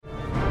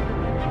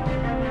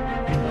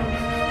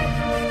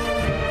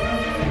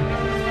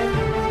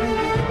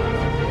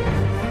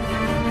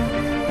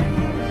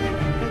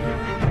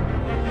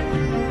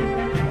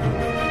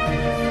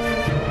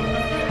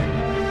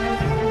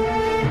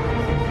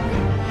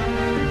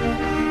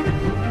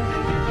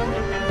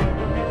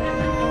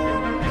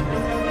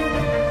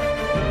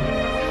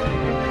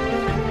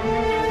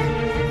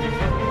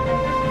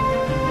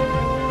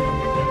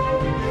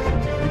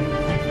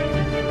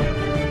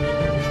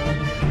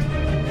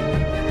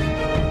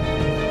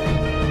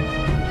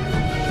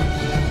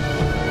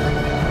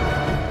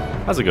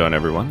How's it going,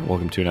 everyone?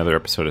 Welcome to another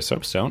episode of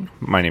Soapstone.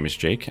 My name is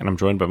Jake, and I'm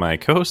joined by my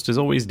co-host, as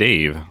always,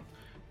 Dave.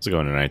 How's it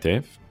going tonight,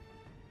 Dave?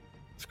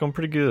 It's going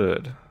pretty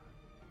good.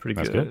 Pretty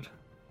good.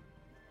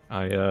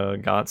 I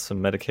got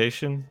some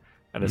medication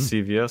at a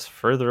CVS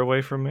further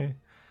away from me,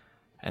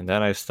 and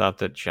then I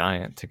stopped at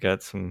Giant to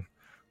get some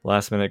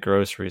last-minute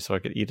groceries so I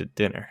could eat at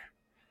dinner.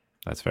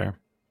 That's fair.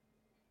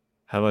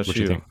 How about What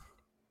you? you think?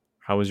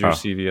 How was your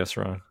CVS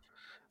run?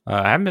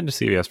 I haven't been to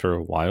CVS for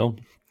a while.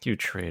 You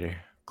traitor.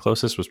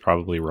 Closest was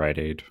probably Rite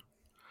Aid,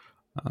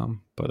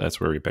 but that's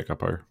where we pick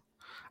up our...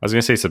 I was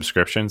going to say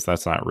subscriptions.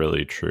 That's not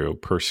really true.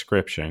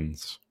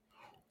 Prescriptions,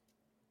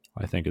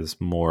 I think, is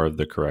more of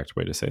the correct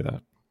way to say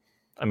that.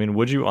 I mean,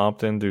 would you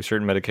opt in through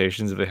certain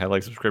medications if they had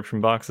like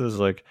subscription boxes?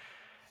 Like,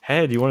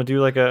 hey, do you want to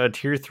do like a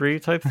tier 3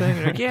 type thing?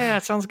 You're like, yeah,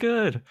 it sounds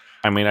good.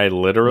 I mean, I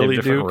literally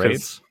do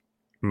rates.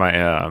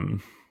 My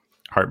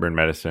heartburn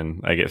medicine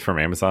I get from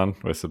Amazon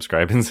with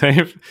Subscribe and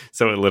Save.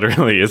 So it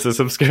literally is a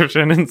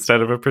subscription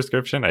instead of a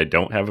prescription. I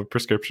don't have a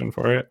prescription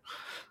for it.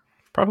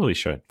 Probably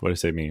should. Would have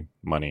saved me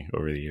money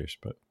over the years,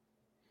 but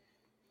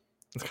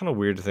it's kind of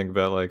weird to think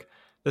about. Like,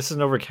 this is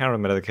an over-the-counter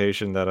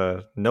medication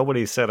that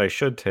nobody said I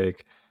should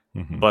take,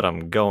 but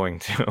I'm going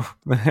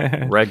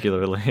to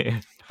regularly.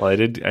 Well, I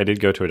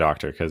did go to a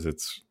doctor because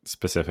it's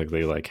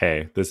specifically like,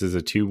 hey, this is a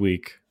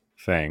 2-week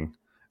thing,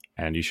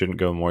 and you shouldn't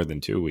go more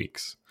than 2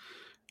 weeks.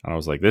 And I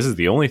was like, this is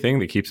the only thing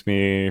that keeps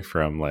me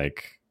from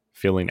like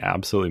feeling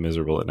absolutely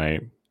miserable at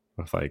night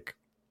with like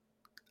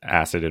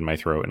acid in my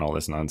throat and all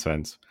this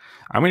nonsense.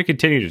 I'm going to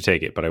continue to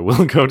take it, but I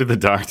will go to the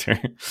doctor.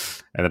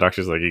 And the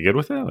doctor's like, you good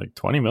with it? Like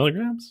 20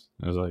 milligrams?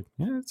 I was like,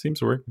 yeah, it seems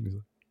to work. And he's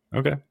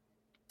like, okay.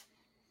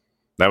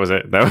 That was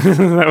it.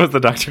 That was the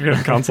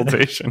doctor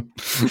consultation.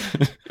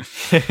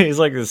 He's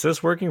like, is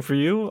this working for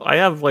you? I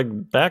have like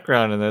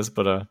background in this,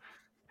 but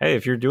hey,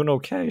 if you're doing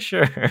okay,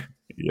 sure.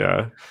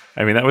 Yeah.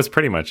 I mean, that was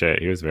pretty much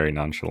it. He was very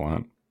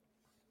nonchalant.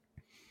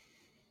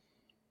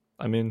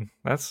 I mean,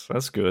 that's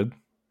good.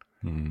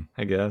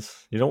 I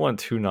guess. You don't want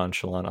too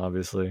nonchalant,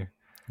 obviously.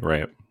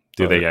 Right.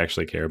 Do they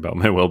actually care about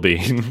my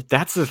well-being?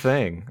 That's the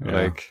thing. Yeah.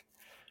 Like,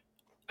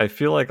 I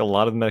feel like a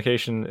lot of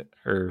medication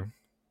or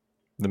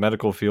the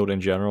medical field in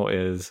general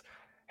is,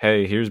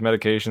 hey, here's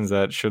medications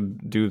that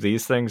should do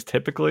these things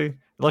typically,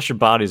 unless your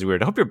body's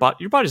weird. I hope your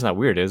body's not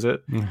weird, is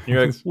it? And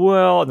you're like,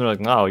 well, and they're like,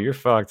 no, you're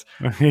fucked.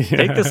 Yeah.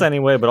 Take this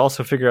anyway, but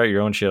also figure out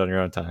your own shit on your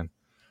own time.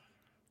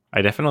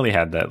 I definitely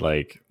had that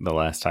like the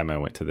last time I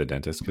went to the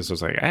dentist because I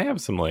was like, I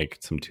have some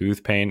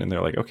tooth pain, and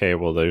they're like, okay,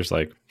 well, there's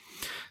a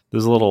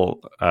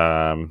little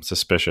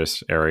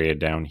suspicious area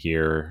down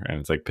here, and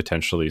it's like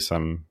potentially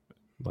some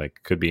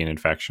like could be an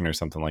infection or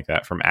something like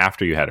that from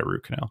after you had a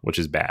root canal, which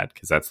is bad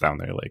because that's down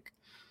there like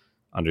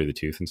under the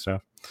tooth and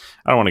stuff.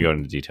 I don't want to go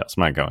into details.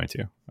 I'm not going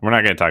to. We're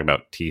not going to talk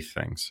about teeth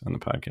things on the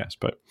podcast,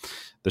 but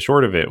the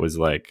short of it was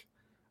like,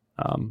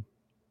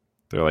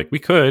 they're like, we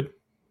could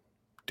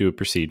do a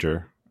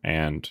procedure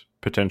and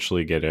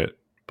potentially get it,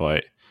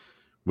 but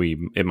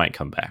it might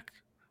come back.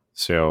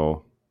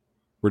 So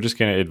we're just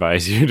going to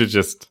advise you to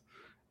just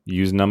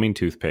use numbing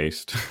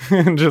toothpaste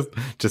and just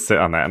sit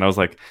on that. And I was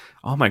like,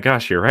 oh my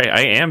gosh, you're right.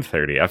 I am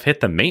 30. I've hit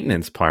the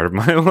maintenance part of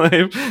my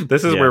life.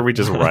 This is where we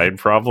just ride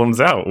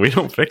problems out. We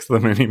don't fix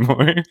them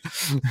anymore.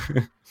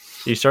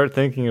 You start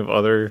thinking of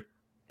other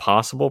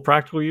possible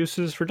practical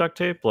uses for duct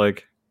tape,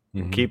 like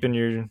keeping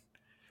your...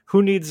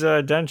 Who needs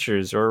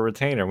dentures or a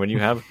retainer when you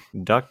have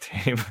duct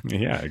tape?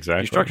 Yeah,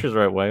 exactly. You structure the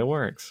right way, it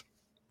works.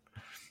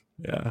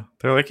 Yeah.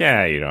 They're like,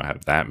 yeah, you don't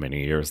have that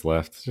many years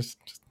left. Just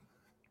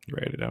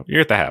write it out.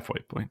 You're at the halfway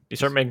point. You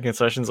start making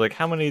concessions like,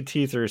 how many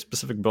teeth or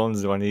specific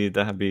bones do I need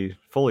to be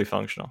fully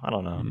functional? I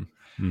don't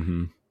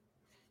know.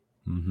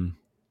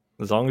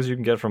 As long as you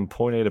can get from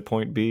point A to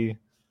point B,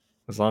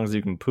 as long as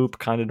you can poop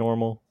kind of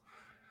normal.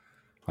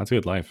 That's a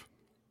good life.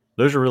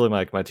 Those are really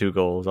my 2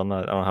 goals. I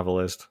don't have a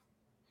list.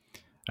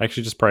 I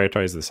actually just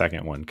prioritize the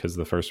second one because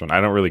the first one,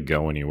 I don't really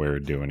go anywhere or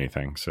do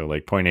anything. So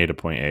like point A to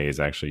point A is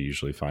actually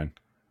usually fine.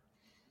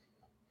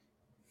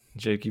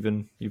 Jake, you've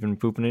been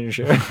pooping in your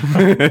chair?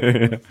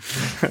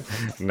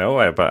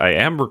 No, but I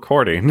am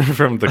recording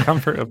from the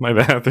comfort of my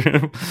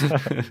bathroom.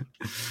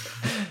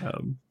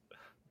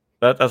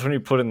 That's when you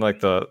put in like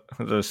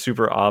the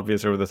super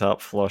obvious over the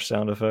top flush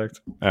sound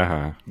effect.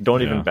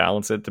 Don't even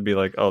balance it to be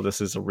like, oh,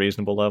 this is a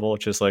reasonable level.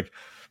 It's just like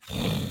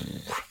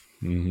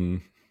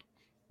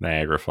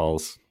Niagara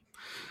Falls.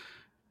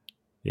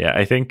 Yeah,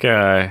 I think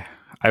I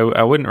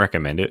wouldn't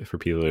recommend it for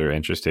people who are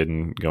interested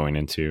in going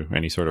into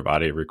any sort of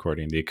audio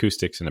recording. The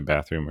acoustics in a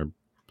bathroom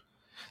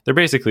they're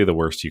basically the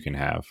worst you can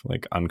have.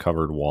 Like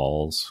uncovered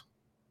walls,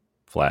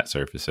 flat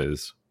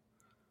surfaces.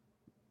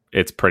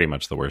 It's pretty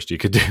much the worst you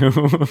could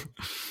do.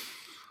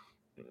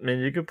 I mean,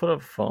 you could put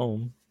up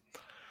foam.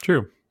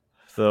 True.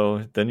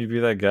 So then you'd be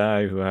that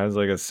guy who has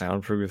like a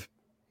soundproof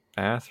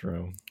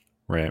bathroom.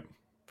 Right.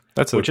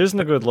 Which isn't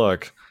a good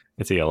look.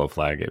 It's a yellow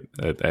flag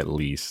at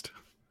least.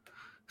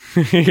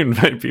 You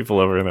invite people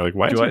over and they're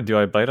like, do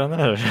I bite on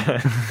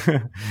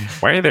that?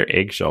 Why are there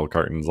eggshell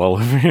cartons all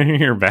over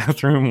your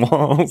bathroom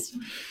walls?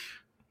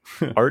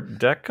 Art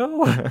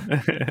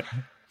Deco?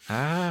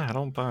 I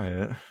don't buy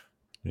it.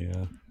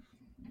 Yeah.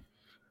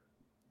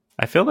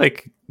 I feel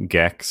like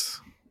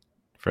Gex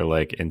for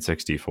like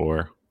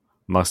N64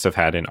 must have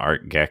had an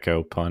Art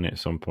Gecko pun at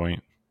some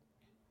point,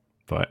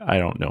 but I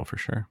don't know for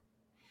sure.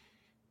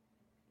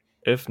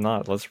 If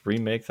not, let's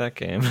remake that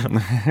game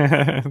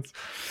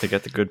to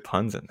get the good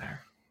puns in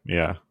there.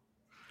 Yeah.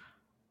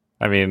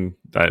 I mean,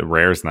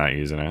 Rare's not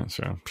using it,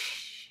 so.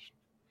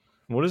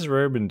 What has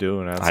Rare been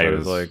doing outside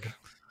of like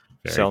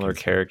selling their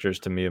characters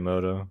to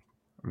Miyamoto?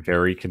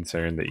 Very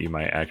concerned that you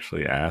might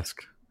actually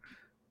ask.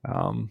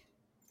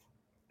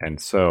 And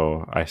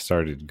so I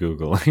started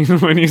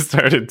Googling when you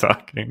started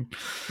talking.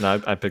 No,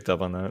 I picked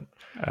up on that.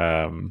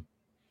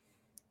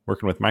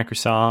 Working with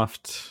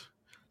Microsoft,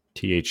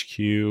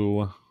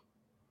 THQ.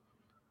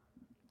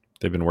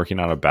 They've been working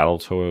on a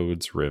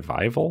Battletoads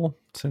revival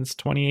since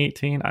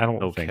 2018. I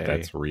don't think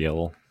that's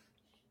real.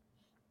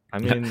 I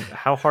mean,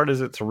 how hard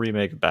is it to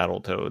remake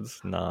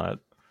Battletoads? Not.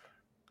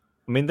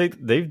 I mean,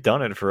 they've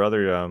done it for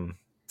other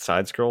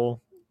side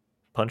scroll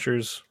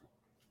punchers,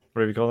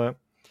 whatever you call that.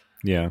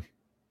 Yeah.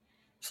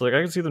 So like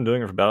I can see them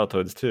doing it for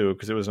Battletoads too,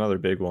 because it was another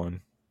big one.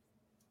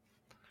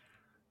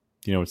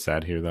 You know what's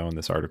sad here though in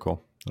this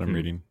article that I'm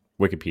reading?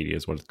 Wikipedia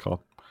is what it's called.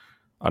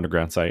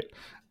 Underground site.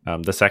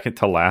 The second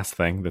to last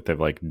thing that they've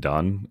like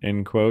done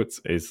in quotes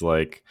is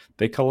like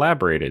they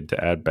collaborated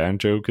to add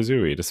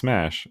Banjo-Kazooie to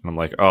Smash. And I'm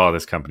like, oh,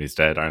 this company's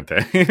dead, aren't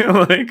they?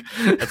 Like,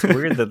 it's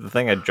weird that the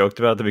thing I joked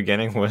about at the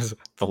beginning was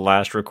the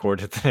last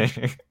recorded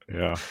thing.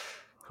 Yeah.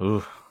 Ooh.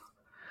 A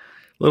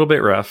little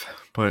bit rough,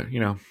 but you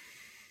know,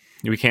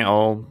 we can't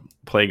all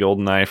play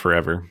GoldenEye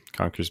forever.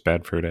 Conker's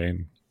Bad Fur Day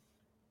and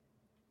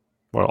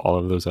well, all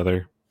of those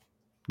other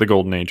the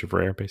golden age of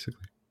Rare,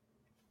 basically.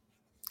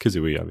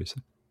 Kazooie,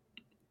 obviously.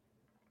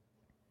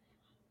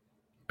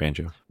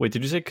 Banjo. Wait,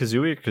 did you say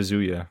Kazooie or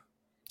Kazuya?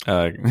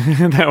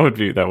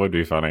 that would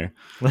be funny.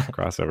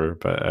 Crossover,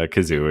 but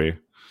Kazooie.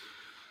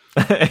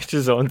 It's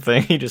his own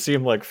thing. You just see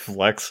him like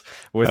flex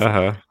with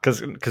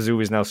because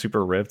Kazooie's now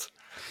super ripped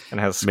and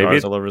has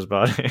scars all over his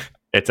body.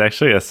 It's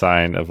actually a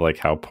sign of like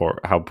how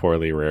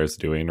poorly Rare's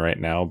doing right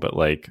now. But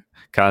like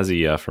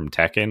Kazuya from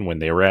Tekken, when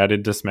they were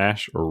added to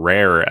Smash,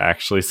 Rare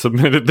actually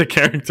submitted the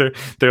character.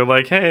 They're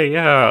like, "Hey,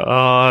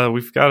 yeah,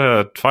 we've got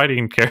a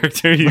fighting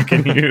character you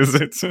can use.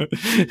 It's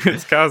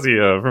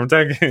Kazuya from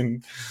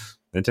Tekken."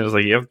 Nintendo's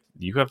like,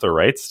 "You have the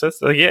rights to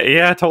this?" Like,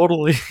 yeah,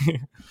 totally.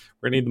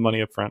 We need the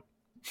money up front.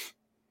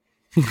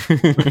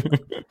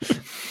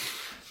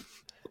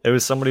 It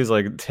was somebody's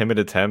like timid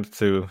attempt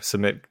to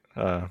submit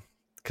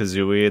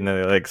Kazooie, and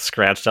then they like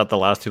scratched out the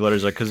last two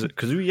letters like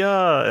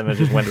Kazuya, and it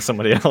just went to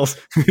somebody else.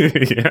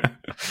 Yeah.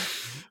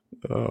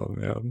 Oh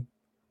man,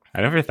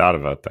 I never thought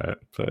about that,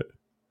 but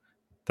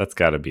that's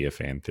got to be a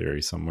fan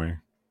theory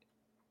somewhere.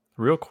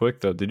 Real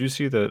quick though, did you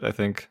see that? I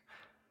think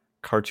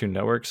Cartoon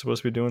Network's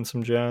supposed to be doing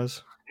some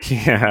jazz.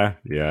 Yeah,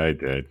 I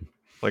did.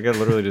 Like I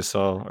literally just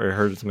saw or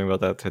heard something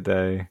about that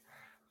today,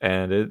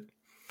 and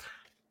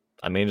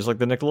I mean, just like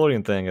the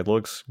Nickelodeon thing, it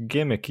looks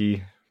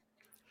gimmicky.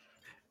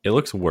 It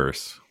looks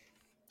worse.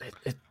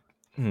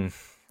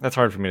 That's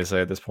hard for me to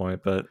say at this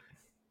point, but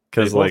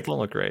because like don't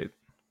look great.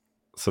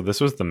 So this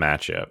was the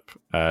matchup.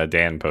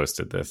 Dan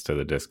posted this to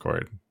the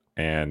Discord,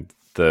 and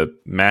the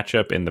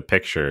matchup in the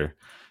picture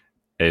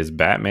is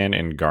Batman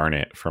and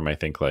Garnet from I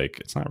think like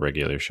it's not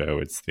Regular Show,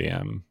 it's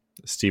the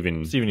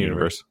Steven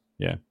Universe.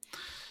 Yeah.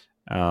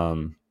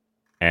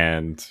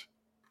 And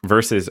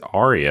versus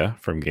Arya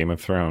from Game of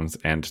Thrones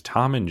and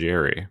Tom and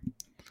Jerry.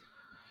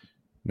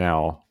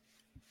 Now,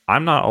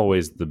 I'm not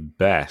always the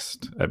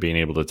best at being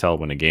able to tell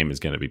when a game is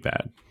going to be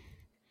bad.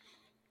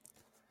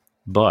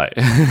 But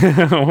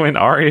when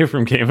Arya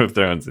from Game of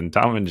Thrones and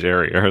Tom and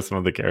Jerry are some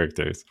of the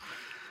characters,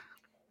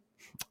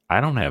 I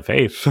don't have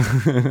faith.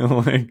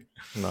 Like,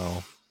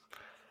 no.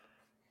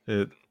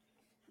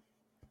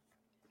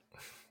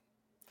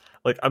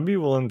 Like, I'd be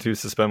willing to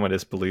suspend my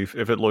disbelief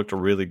if it looked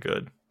really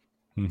good.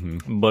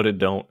 Mm-hmm. But it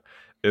don't.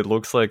 It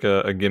looks like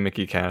a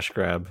gimmicky cash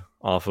grab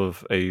off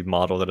of a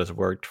model that has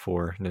worked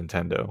for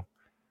Nintendo.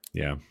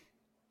 Yeah.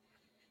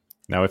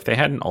 Now, if they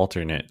had an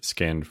alternate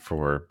skin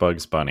for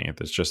Bugs Bunny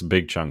that's just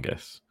Big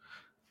Chungus,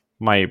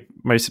 my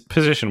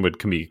position would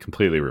be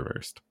completely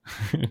reversed.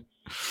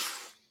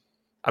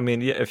 I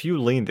mean, yeah, if you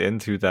leaned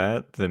into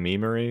that, the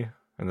memery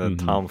and the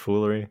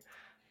tomfoolery,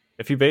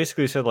 if you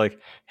basically said like,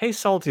 "Hey,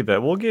 Salty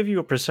Bet, we'll give you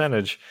a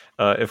percentage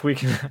if we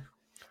can,"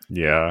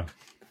 yeah,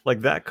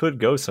 like that could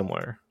go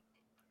somewhere.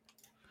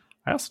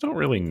 I also don't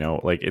really know.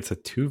 Like, it's a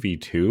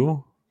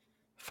 2v2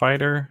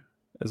 fighter,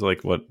 is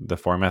like what the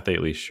format they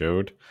at least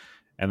showed.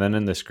 And then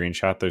in the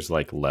screenshot, there's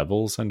like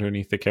levels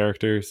underneath the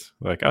characters.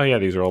 Like, oh yeah,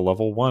 these are all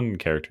level 1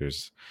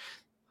 characters.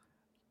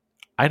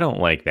 I don't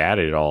like that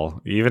at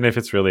all. Even if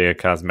it's really a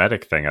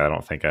cosmetic thing, I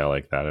don't think I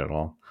like that at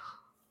all.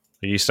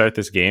 You start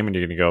this game and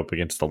you're going to go up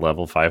against the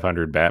level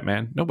 500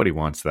 Batman. Nobody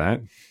wants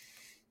that.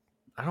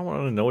 I don't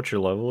want to know what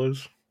your level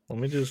is. Let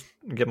me just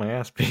get my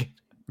ass beat.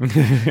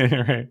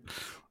 Right.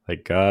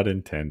 Like God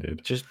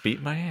intended. Just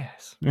beat my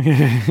ass.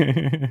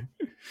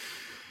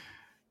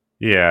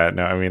 Yeah,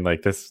 no, I mean,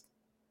 like this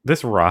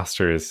this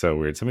roster is so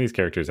weird. Some of these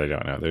characters I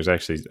don't know. There's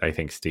actually, I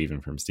think, Steven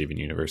from Steven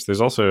Universe.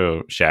 There's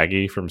also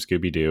Shaggy from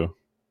Scooby Doo,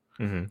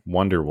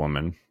 Wonder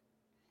Woman,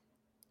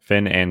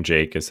 Finn and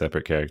Jake as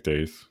separate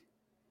characters,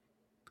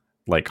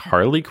 like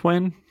Harley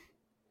Quinn.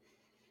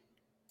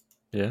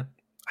 Yeah,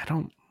 I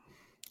don't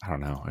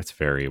know. It's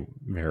very,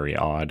 very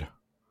odd.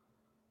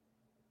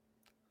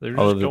 They're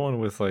just going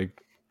with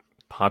like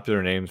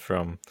popular names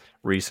from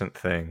recent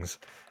things.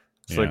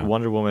 It's like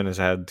Wonder Woman has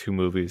had 2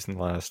 movies in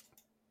the last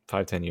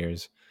 5-10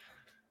 years.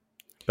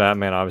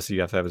 Batman, obviously,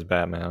 you have to have his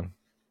Batman.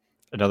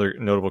 Another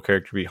notable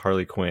character would be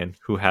Harley Quinn,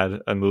 who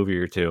had a movie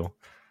or 2.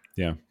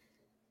 Yeah.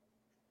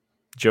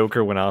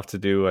 Joker went off to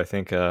do, I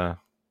think, what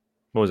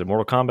was it,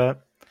 Mortal Kombat?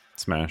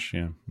 Smash,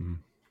 yeah.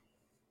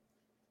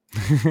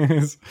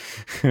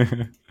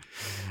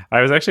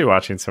 I was actually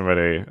watching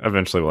somebody.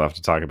 Eventually, we'll have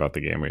to talk about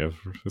the game. We have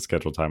a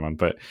scheduled time on,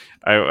 but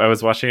I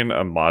was watching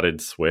a modded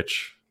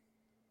Switch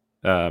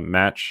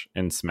match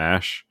in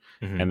Smash,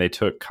 and they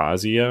took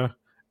Kazuya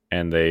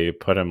and they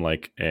put him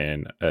like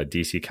in a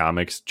DC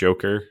Comics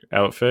Joker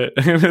outfit,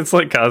 and it's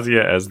like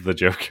Kazuya as the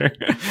Joker,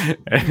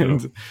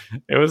 and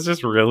it was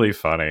just really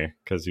funny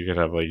because you could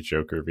have like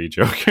Joker v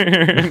Joker,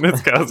 and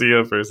it's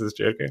Kazuya versus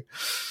Joker.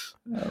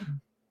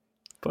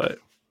 But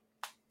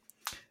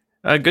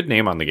a good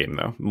name on the game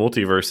though.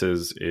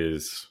 Multiverses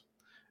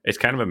it's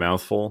kind of a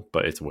mouthful,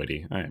 but it's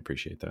witty. I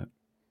appreciate that.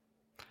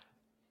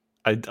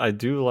 I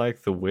do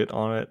like the wit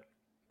on it,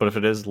 but if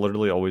it is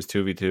literally always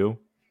 2v2,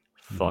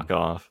 fuck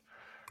off.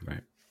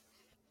 Right.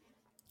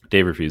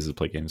 Dave refuses to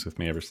play games with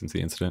me ever since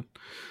the incident.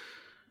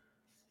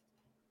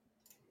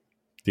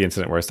 The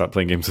incident where I stopped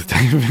playing games with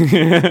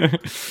Dave.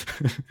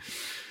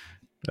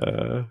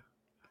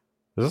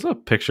 There's a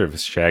picture of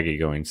Shaggy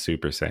going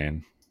Super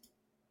Saiyan.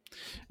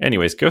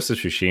 Anyways, Ghost of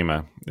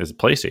Tsushima is a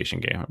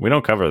PlayStation game. We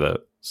don't cover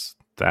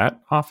that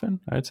often.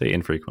 I'd say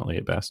infrequently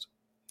at best.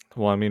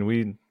 Well, I mean,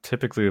 we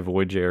typically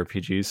avoid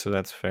JRPGs, so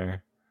that's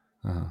fair.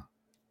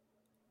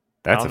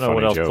 That's I don't know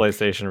what else joke.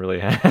 PlayStation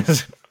really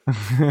has.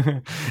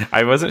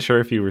 I wasn't sure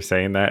if you were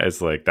saying that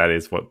as like that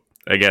is what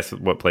I guess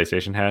what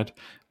PlayStation had,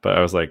 but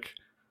I was like,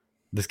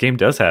 this game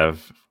does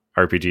have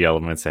RPG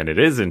elements and it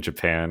is in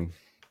Japan.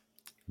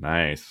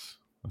 Nice.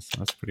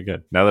 That's pretty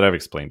good. Now that I've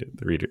explained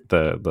it,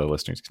 the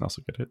listeners can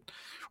also get it,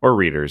 or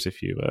readers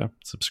if you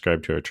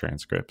subscribe to our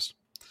transcripts.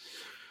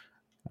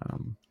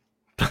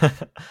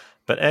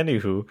 But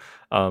anywho,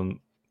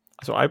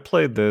 so I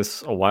played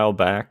this a while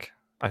back.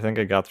 I think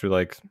I got through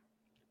like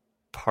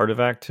part of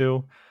Act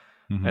 2,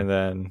 and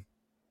then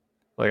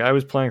like I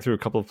was playing through a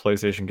couple of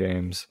PlayStation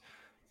games,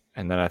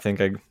 and then I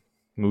think I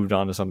moved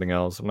on to something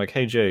else. I'm like,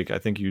 hey Jake, I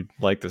think you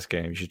like this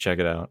game. You should check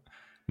it out.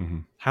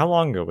 How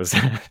long ago was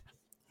that?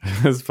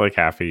 It was like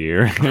half a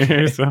year.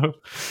 Okay. So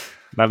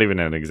not even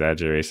an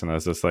exaggeration. I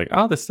was just like,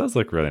 oh, this does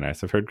look really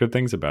nice. I've heard good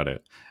things about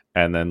it.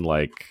 And then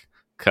like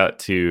cut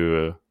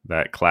to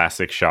that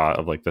classic shot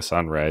of like the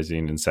sun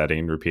rising and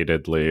setting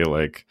repeatedly,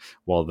 like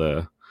while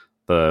the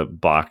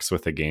box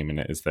with the game in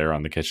it is there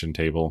on the kitchen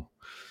table.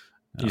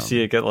 You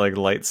see it get like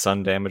light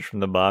sun damage from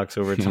the box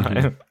over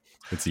time.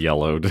 It's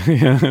yellowed.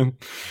 The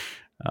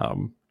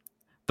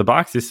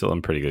box is still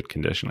in pretty good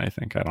condition, I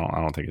think. I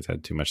don't think it's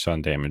had too much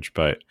sun damage,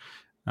 but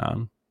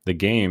the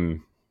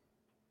game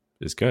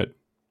is good.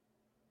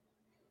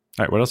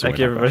 All right, what else? Thank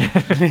you,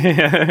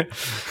 everybody.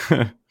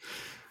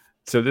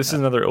 So this is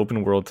another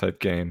open world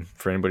type game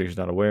for anybody who's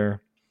not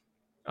aware.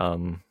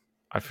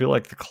 I feel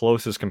like the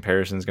closest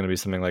comparison is going to be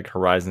something like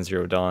Horizon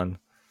Zero Dawn.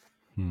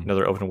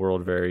 Another open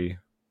world, very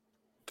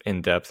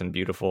in depth and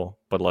beautiful.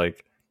 But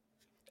like,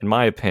 in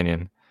my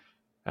opinion,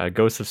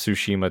 Ghost of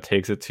Tsushima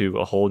takes it to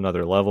a whole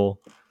nother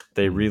level.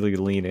 They really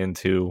lean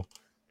into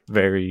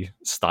very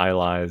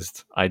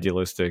stylized,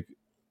 idealistic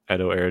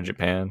Edo era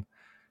Japan.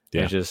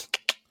 Yeah.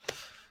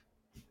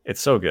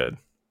 It's so good.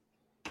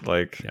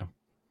 Like, yeah.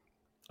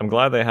 I'm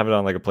glad they have it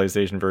on like a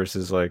PlayStation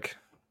versus like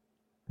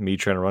me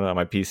trying to run it on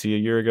my PC a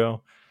year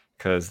ago,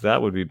 because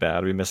that would be bad.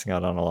 I'd be missing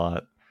out on a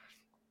lot.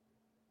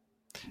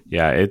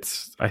 Yeah,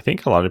 I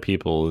think a lot of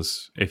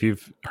people's, if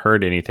you've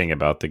heard anything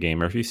about the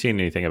game or if you've seen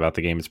anything about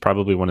the game, it's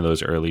probably one of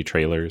those early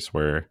trailers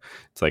where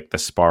it's like the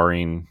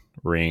sparring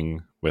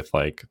ring with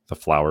like the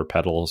flower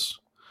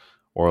petals,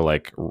 or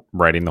like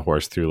riding the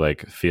horse through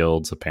like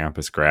fields of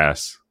pampas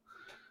grass,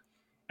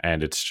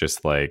 and it's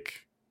just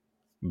like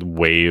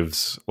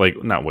waves,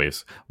 like not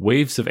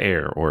waves of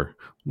air or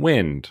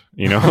wind,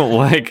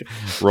 like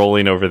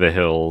rolling over the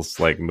hills,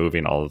 like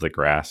moving all of the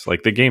grass.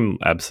 Like the game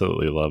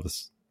absolutely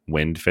loves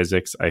wind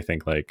physics. I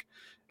think like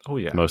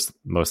most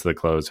of the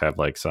clothes have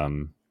like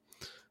some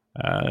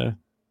not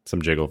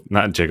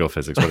jiggle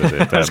physics, what is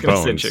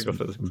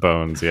it?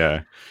 Bones,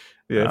 yeah.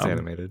 Yeah, it's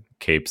animated.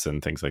 Capes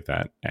and things like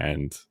that.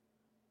 And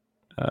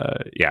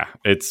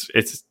it's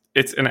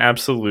an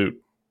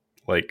absolute,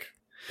 like,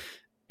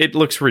 it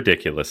looks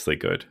ridiculously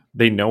good.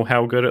 They know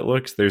how good it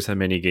looks. There's a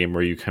mini game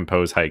where you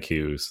compose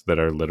haikus that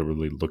are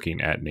literally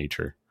looking at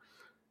nature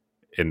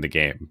in the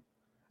game.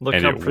 Look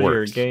and how it pretty your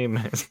works game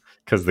is.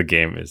 because the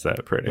game is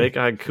that pretty. Make a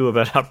haiku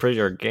about how pretty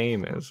your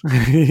game is.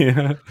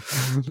 Yeah,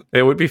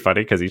 it would be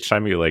funny because each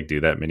time you like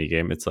do that mini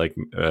game, it's like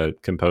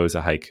compose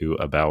a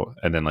haiku about,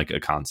 and then like a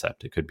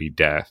concept. It could be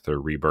death or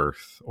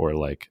rebirth or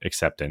like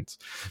acceptance.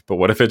 But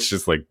what if it's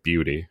just like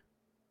beauty,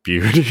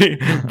 beauty,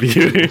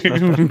 beauty,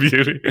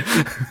 beauty?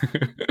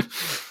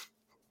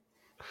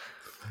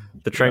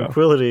 The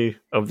tranquility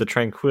of the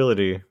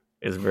tranquility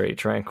is very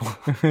tranquil.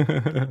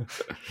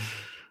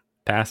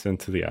 Pass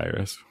into the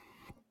iris.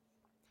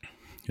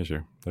 There's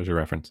your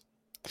reference.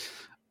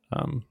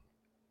 No,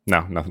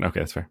 nothing. Okay,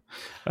 that's fair.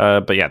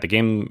 But yeah, the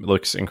game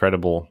looks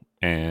incredible,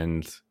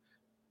 and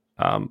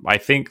I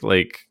think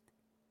like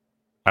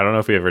I don't know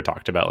if we ever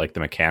talked about like the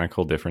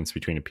mechanical difference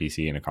between a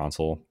PC and a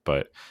console,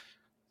 but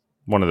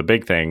one of the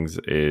big things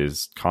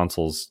is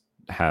consoles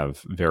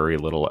have very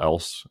little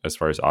else as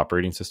far as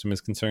operating system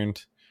is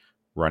concerned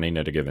running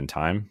at a given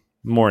time.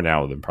 More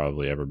now than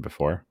probably ever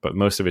before, but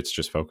most of it's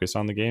just focused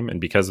on the game,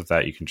 and because of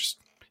that, you can just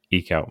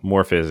eke out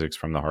more physics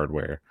from the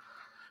hardware,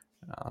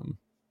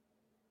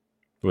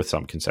 with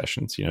some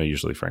concessions.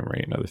 Usually frame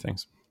rate and other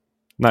things.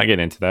 Not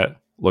getting into that.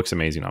 Looks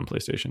amazing on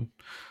PlayStation,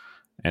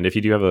 and if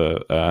you do have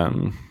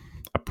a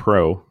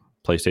Pro,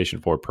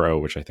 PlayStation 4 Pro,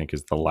 which I think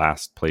is the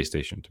last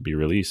PlayStation to be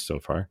released so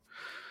far,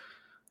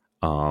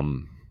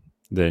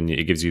 then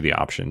it gives you the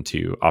option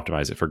to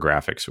optimize it for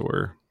graphics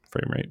or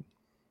frame rate.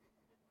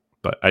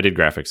 But I did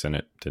graphics and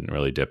it didn't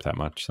really dip that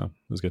much, so it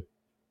was good.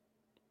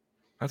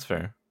 That's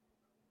fair.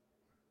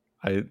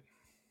 I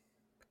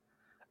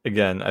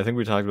think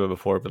we talked about it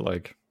before, but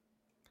like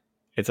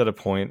it's at a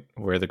point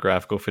where the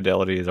graphical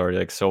fidelity is already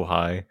like so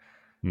high,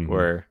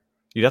 where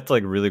you'd have to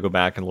like really go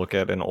back and look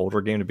at an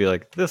older game to be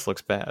like, this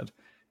looks bad.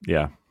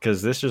 Yeah.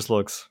 Because this just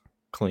looks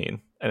clean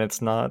and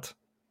it's not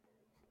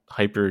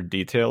hyper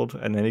detailed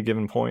at any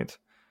given point.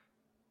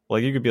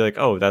 Like you could be like,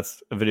 oh,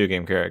 that's a video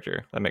game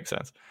character. That makes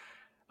sense.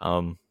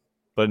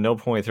 But at no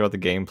point throughout the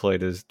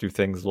gameplay do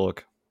things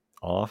look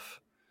off.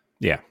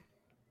 Yeah.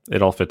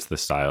 It all fits the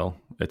style.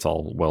 It's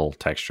all well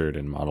textured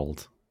and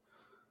modeled.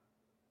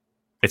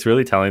 It's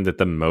really telling that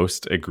the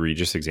most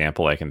egregious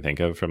example I can think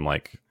of from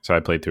so I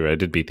played through it. I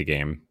did beat the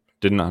game.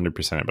 Didn't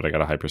 100% it, but I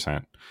got a high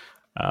percent.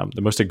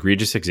 The most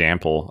egregious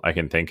example I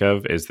can think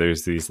of is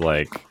there's these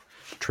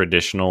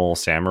traditional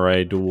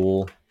samurai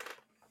duel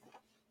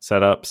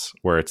setups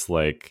where it's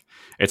like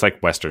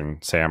Western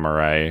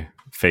samurai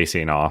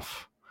facing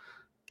off.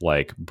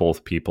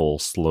 Both people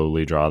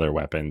slowly draw their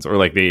weapons, or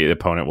the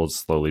opponent will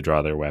slowly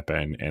draw their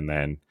weapon, and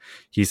then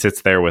he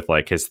sits there with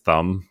his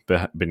thumb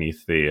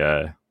beneath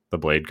the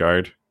blade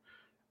guard,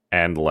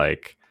 and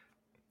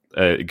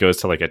it goes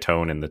to a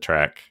tone in the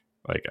track,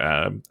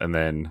 and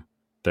then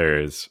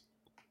there's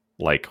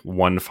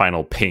one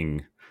final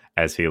ping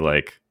as he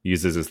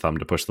uses his thumb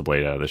to push the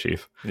blade out of the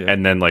sheath,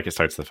 and then it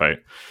starts the fight.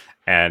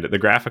 And the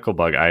graphical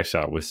bug I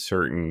saw was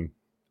certain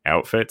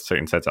outfits,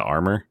 certain sets of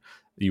armor,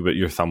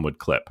 your thumb would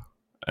clip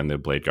and the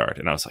blade guard,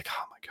 and I was like,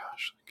 oh my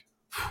gosh,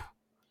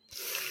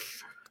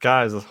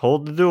 guys,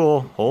 hold the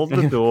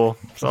duel,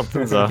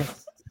 something's up.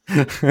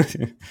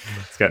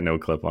 It's got no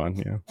clip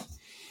on.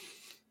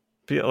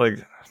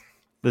 But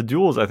the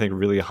duels I think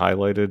really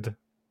highlighted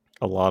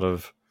a lot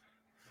of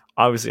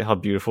obviously how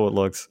beautiful it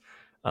looks,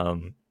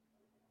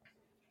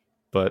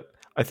 but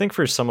I think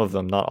for some of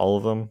them, not all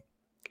of them,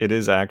 it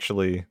is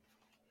actually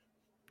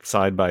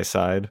side by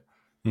side,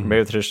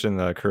 maybe just in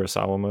the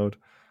Kurosawa mode.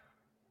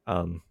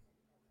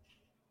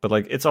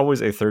 But it's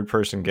always a third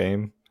person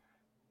game,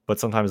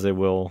 but sometimes they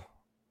will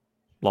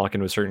lock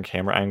into a certain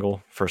camera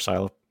angle for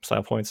style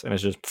points, and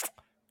it's just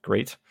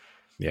great.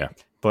 Yeah.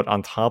 But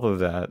on top of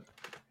that,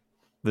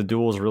 the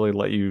duels really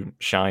let you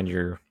shine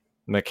your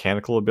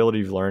mechanical ability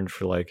you've learned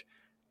for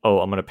oh,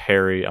 I'm going to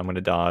parry, I'm going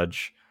to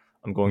dodge,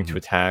 I'm going to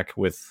attack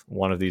with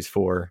one of these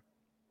 4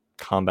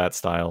 combat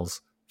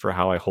styles for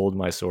how I hold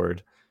my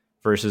sword,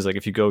 versus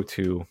if you go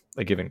to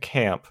a given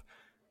camp,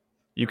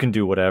 you can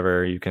do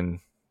whatever, you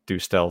can do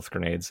stealth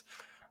grenades,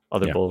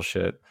 other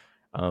bullshit,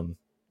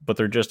 but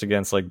they're just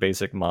against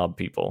basic mob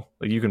people.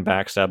 You can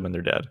backstab them and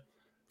they're dead.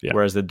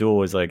 Whereas the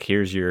duel is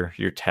here's your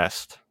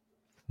test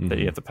that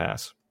you have to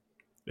pass.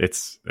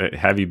 It's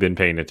have you been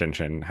paying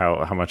attention?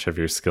 How much have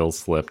your skills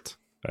slipped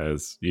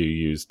as you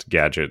used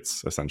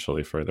gadgets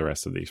essentially for the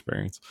rest of the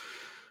experience?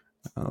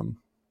 And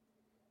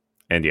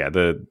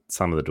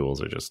some of the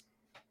duels are just,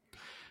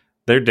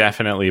 they're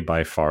definitely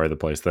by far the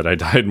place that I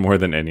died more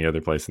than any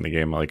other place in the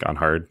game. On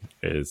hard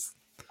is,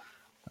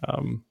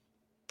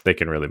 they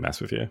can really mess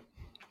with you.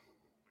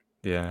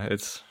 Yeah,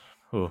 it's.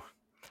 Ooh.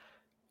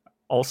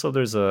 Also,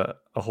 there's a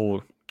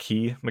whole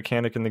key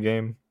mechanic in the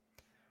game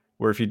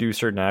where if you do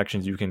certain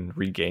actions, you can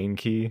regain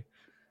key.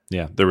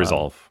 Yeah, the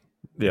resolve.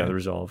 The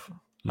resolve.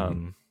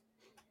 But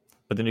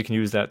then you can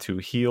use that to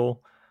heal.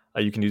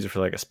 You can use it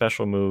for a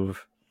special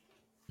move.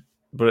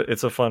 But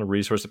it's a fun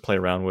resource to play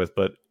around with.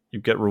 But you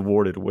get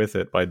rewarded with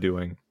it by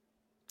doing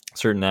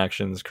certain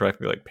actions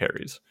correctly, like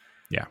parries.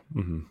 Yeah.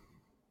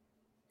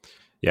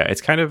 Yeah,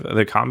 it's kind of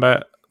the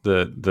combat,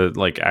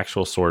 the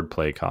actual sword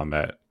play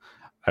combat.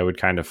 I would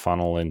kind of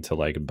funnel into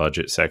like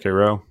budget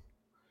Sekiro.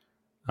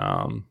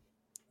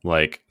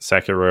 Like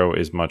Sekiro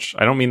is much,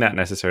 I don't mean that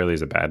necessarily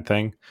as a bad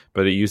thing,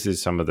 but it uses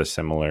some of the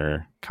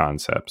similar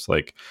concepts.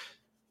 Like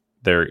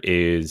there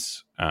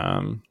is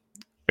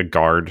a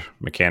guard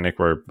mechanic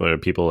where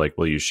people like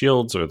will use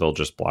shields or they'll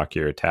just block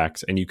your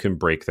attacks, and you can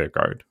break their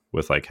guard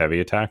with like heavy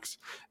attacks,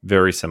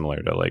 very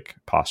similar to like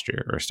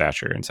posture or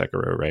stature in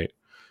Sekiro, right?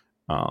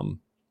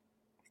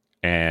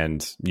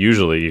 And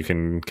usually you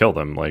can kill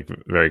them like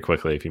very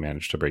quickly if you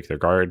manage to break their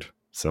guard,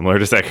 similar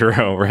to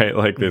Sekiro, right?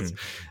 Like this.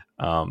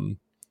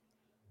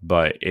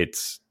 But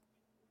it's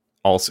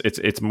also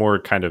it's more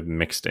kind of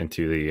mixed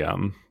into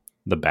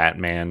the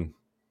Batman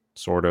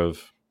sort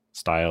of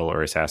style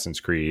or Assassin's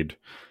Creed.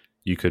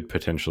 You could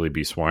potentially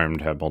be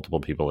swarmed, have multiple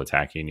people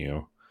attacking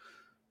you,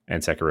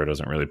 and Sekiro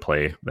doesn't really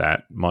play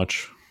that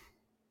much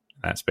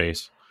in that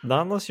space.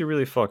 Not unless you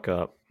really fuck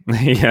up.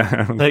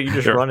 Yeah, like you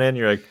just run in,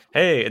 you're like,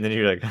 hey, and then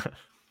you're like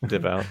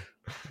dip out.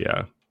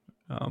 Yeah,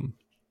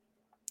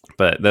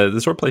 but the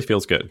swordplay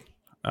feels good.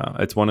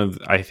 It's one of,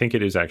 I think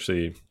it is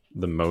actually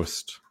the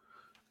most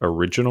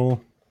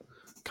original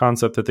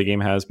concept that the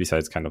game has,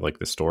 besides kind of like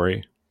the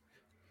story.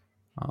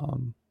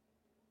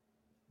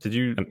 Did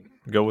you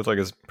go with like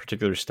a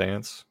particular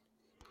stance?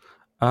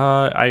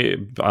 I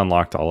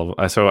unlocked all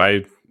of so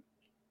I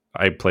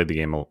played the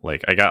game,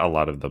 like I got a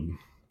lot of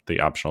the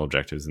optional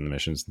objectives and the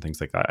missions and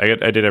things like that.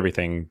 I did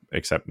everything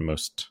except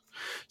most,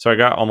 so I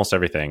got almost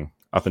everything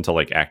up until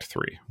like Act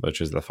 3,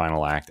 which is the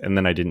final act, and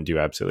then I didn't do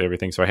absolutely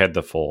everything, so I had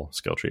the full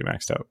skill tree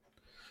maxed out.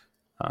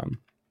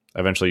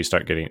 Eventually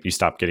you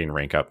stop getting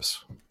rank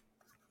ups,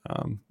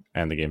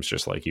 and the game's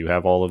just like, you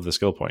have all of the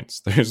skill points.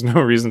 There's no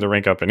reason to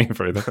rank up any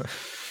further.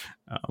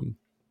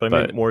 But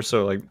I mean, more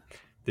so, like,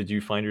 did you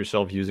find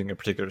yourself using a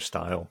particular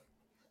style?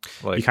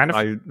 Like,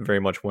 I very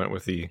much went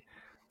with the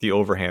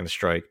overhand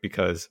strike,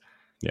 because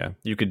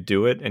you could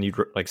do it and you'd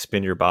like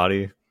spin your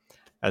body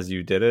as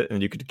you did it,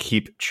 and you could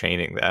keep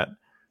chaining that.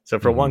 So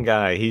for one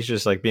guy, he's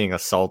just like being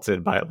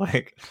assaulted by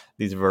like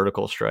these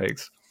vertical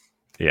strikes.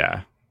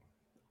 Yeah.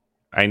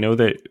 I know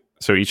that.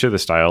 So each of the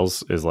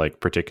styles is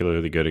like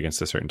particularly good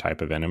against a certain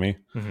type of enemy.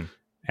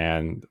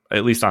 And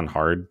at least on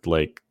hard,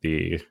 like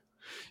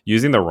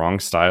using the wrong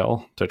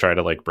style to try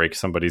to like break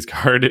somebody's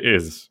guard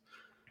is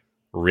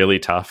really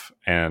tough.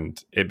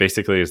 And it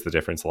basically is the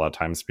difference a lot of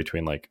times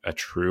between like a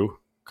true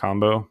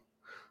combo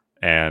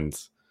and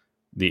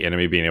the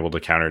enemy being able to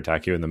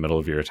counterattack you in the middle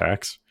of your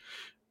attacks.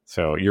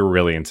 So you're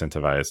really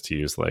incentivized to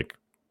use like,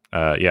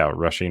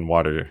 rushing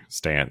water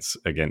stance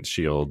against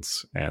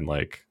shields, and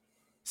like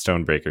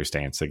Stonebreaker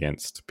stance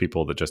against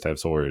people that just have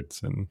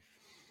swords, and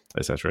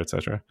etc.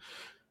 etc.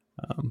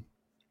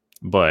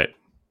 But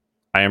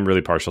I am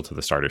really partial to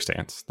the starter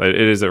stance. It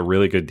is a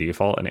really good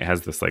default, and it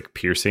has this like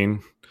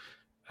piercing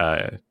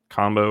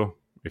combo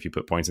if you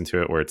put points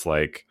into it, where it's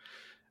like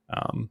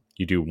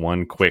you do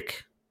one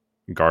quick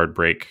guard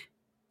break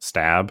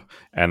stab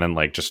and then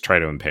like just try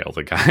to impale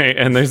the guy,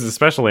 and there's a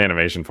special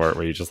animation for it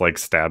where you just like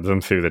stab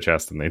them through the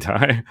chest and they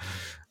die.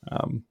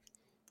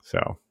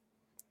 So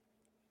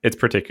it's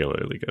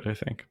particularly good, I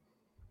think.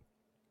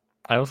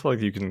 I also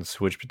like you can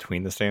switch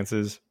between the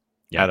stances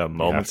at a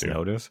moment's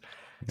notice.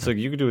 So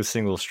you could do a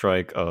single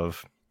strike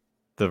of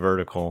the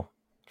vertical,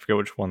 I forget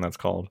which one that's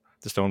called,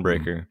 the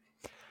Stonebreaker,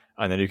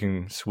 and then you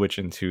can switch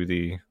into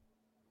did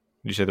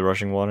you say the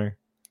rushing water?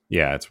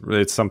 Yeah,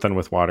 it's something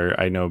with water.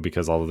 I know,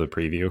 because all of the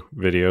preview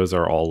videos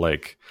are all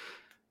like,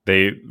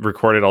 they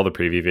recorded all the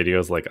preview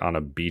videos like on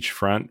a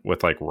beachfront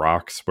with like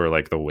rocks where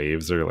like the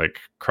waves are like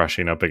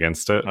crushing up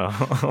against it.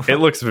 Oh. It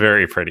looks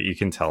very pretty. You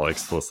can tell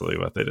explicitly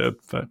what they did,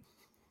 but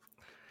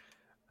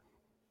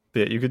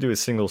yeah, you could do a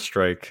single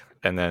strike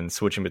and then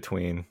switch in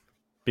between,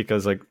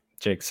 because like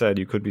Jake said,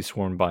 you could be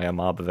swarmed by a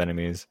mob of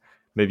enemies.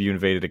 Maybe you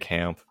invaded a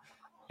camp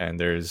and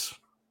there's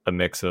a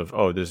mix of,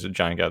 there's a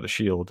giant guy with a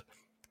shield,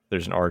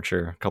 there's an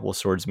archer, a couple of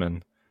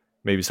swordsmen,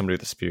 maybe somebody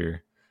with a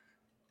spear.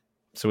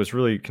 So it's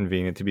really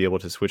convenient to be able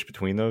to switch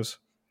between those,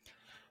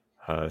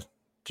 to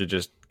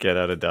just get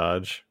out of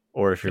dodge.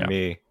 Or if you're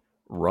me,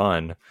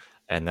 run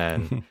and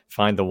then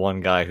find the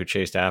one guy who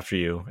chased after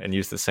you and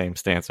use the same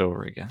stance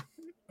over again.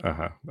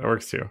 That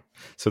works too.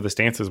 So the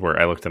stances were,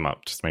 I looked them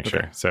up just to make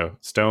sure. So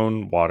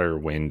stone, water,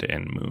 wind,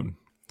 and moon.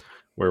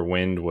 Where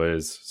wind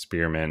was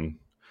spearmen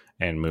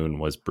and moon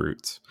was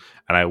brutes.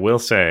 And I will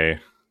say,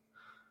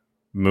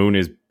 moon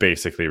is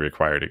basically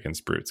required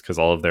against brutes, because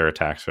all of their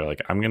attacks are like,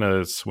 I'm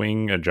gonna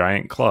swing a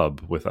giant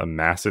club with a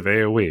massive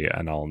AoE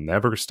and I'll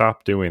never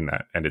stop doing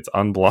that, and it's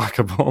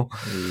unblockable.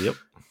 Yep.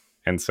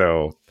 And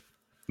so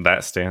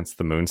that stance,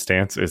 the moon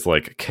stance, is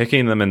like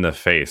kicking them in the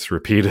face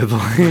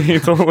repeatedly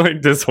to like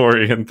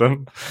disorient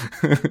them.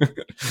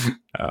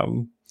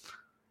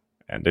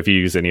 And if you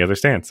use any other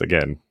stance,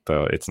 again,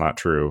 though, it's not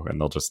true, and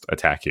they'll just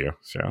attack you.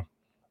 So,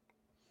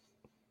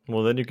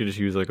 well, then you could just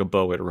use like a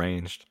bow at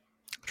ranged.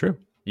 True.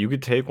 You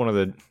could take one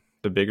of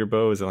the bigger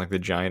bows and like the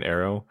giant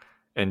arrow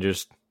and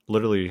just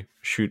literally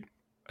shoot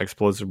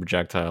explosive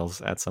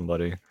projectiles at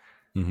somebody.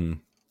 Mm-hmm.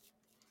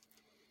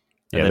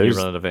 And then you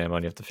run out of ammo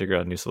and you have to figure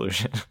out a new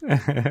solution.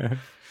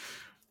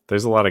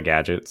 There's a lot of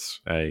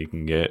gadgets you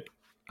can get.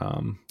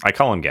 I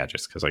call them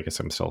gadgets because I guess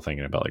I'm still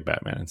thinking about like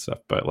Batman and stuff,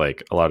 but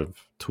like a lot of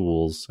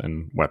tools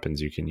and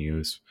weapons you can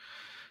use.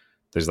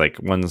 There's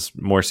like ones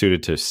more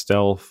suited to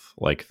stealth,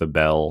 like the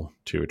bell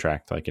to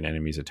attract like an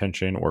enemy's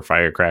attention, or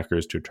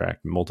firecrackers to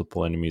attract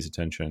multiple enemies'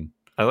 attention.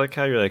 I like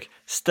how you're like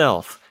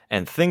stealth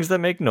and things that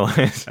make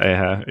noise.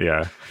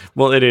 Yeah.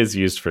 Well, it is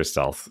used for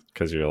stealth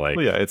because you're like,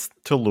 well, yeah, it's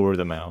to lure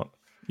them out.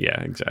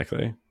 Yeah,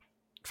 exactly.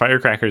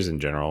 Firecrackers in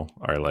general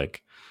are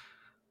like,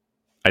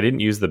 I didn't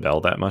use the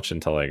bell that much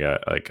until I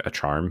got like a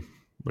charm,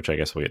 which I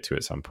guess we'll get to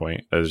at some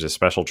point. There's a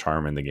special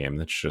charm in the game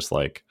that's just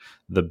like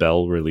the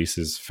bell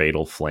releases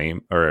fatal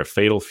flame or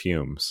fatal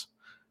fumes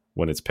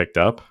when it's picked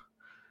up.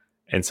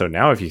 And so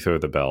now if you throw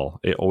the bell,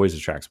 it always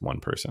attracts one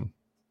person.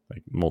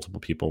 Like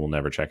multiple people will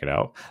never check it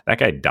out. That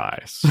guy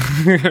dies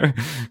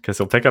because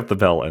he'll pick up the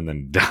bell and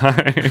then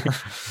die.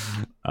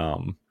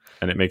 And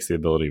it makes the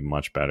ability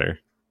much better.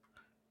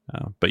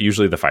 But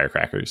usually the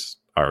firecrackers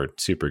are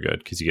super good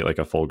because you get like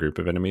a full group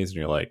of enemies and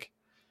you're like,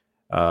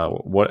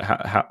 what?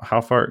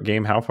 How far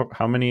game?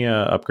 How many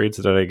upgrades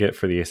did I get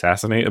for the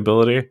assassinate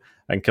ability?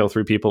 I can kill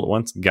 3 people at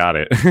once. Got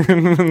it.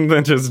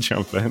 Then just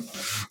jump in.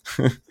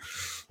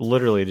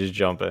 Literally, just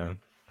jump in.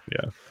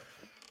 Yeah.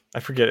 I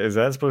forget. Is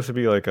that supposed to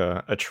be like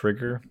a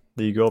trigger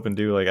that you go up and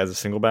do like as a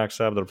single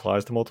backstab that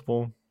applies to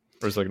multiple,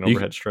 or is it like an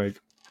overhead strike?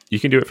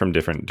 You can do it from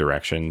different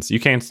directions. You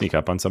can sneak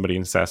up on somebody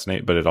and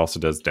assassinate, but it also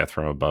does death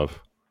from above.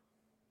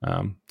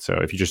 So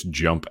if you just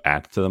jump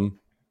at them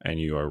and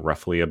you are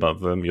roughly above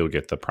them, you'll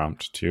get the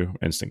prompt to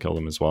instant kill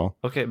them as well.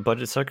 Okay,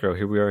 budget Sekiro,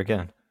 here we are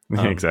again.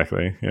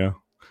 Exactly, yeah.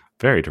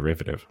 Very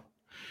derivative.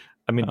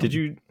 I mean, did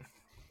you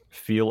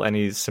feel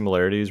any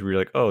similarities where you're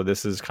like, oh,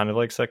 this is kind of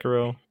like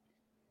Sekiro?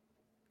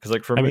 Because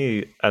like for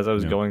me, as I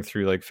was going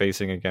through like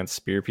facing against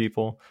spear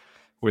people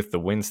with the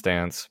wind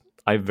stance,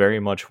 I very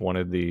much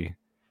wanted the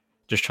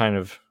just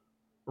trying to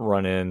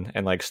run in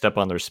and like step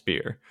on their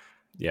spear.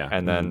 Yeah.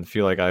 And then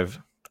feel like I've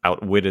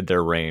outwitted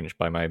their range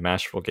by my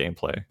masterful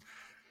gameplay.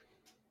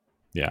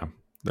 Yeah,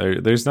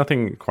 there's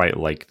nothing quite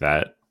like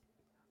that.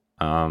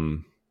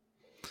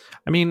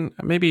 I mean,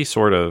 maybe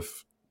sort of,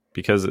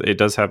 because it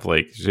does have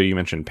like, so you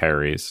mentioned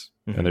parries,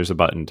 and there's a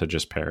button to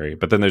just parry,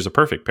 but then there's a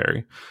perfect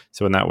parry.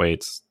 So in that way,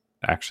 it's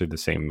actually the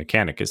same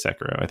mechanic as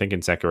Sekiro. I think in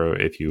Sekiro,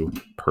 if you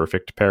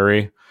perfect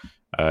parry,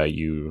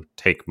 you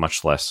take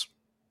much less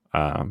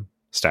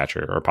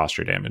stature or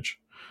posture damage.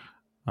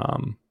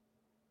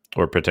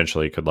 Or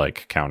potentially could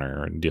like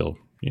counter and deal,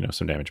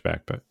 some damage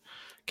back, but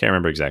can't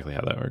remember exactly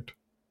how that worked.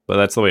 But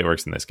that's the way it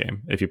works in this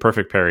game. If you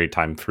perfect parry,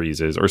 time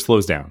freezes or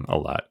slows down a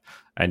lot,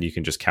 and you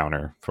can just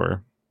counter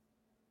for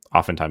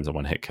oftentimes a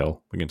one-hit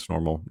kill against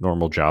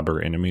normal jobber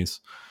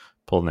enemies,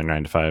 pulling their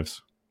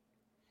 9-to-5s.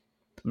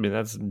 I mean,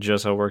 that's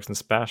just how it works in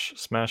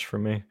Smash for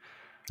me.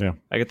 Yeah,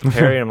 I get the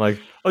parry and I'm like,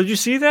 oh, did you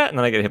see that? And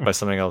then I get hit by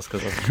something else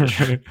because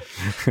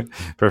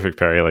perfect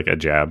parry, like a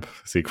jab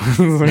sequence.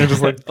 And you're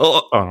just like,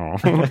 oh.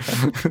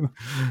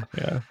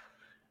 Yeah.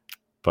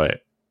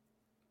 But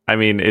I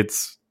mean,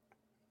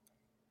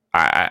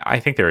 I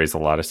think there is a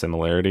lot of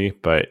similarity,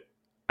 but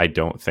I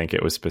don't think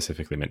it was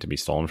specifically meant to be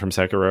stolen from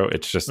Sekiro.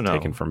 It's just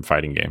taken from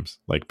fighting games.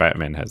 Like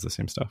Batman has the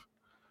same stuff.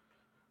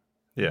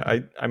 Yeah,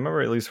 I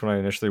remember at least when I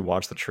initially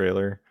watched the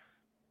trailer,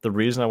 the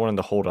reason I wanted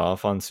to hold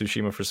off on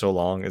Tsushima for so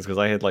long is because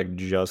I had like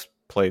just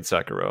played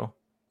Sekiro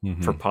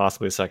for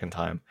possibly a second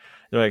time.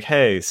 They're like,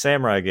 hey,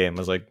 samurai game. I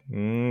was like,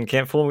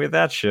 can't fool me with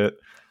that shit.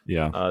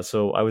 Yeah.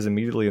 So I was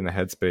immediately in the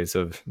headspace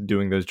of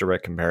doing those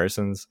direct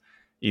comparisons,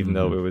 even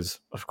though it was,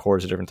 of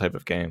course, a different type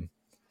of game.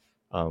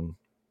 But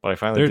I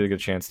finally did get a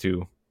chance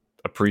to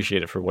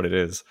appreciate it for what it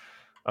is,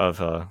 of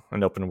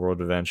an open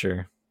world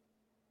adventure.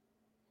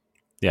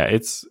 Yeah,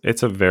 it's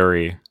a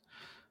very...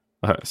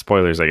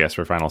 spoilers, I guess,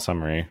 for Final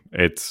Summary.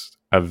 It's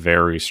a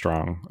very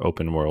strong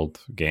open world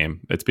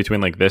game. It's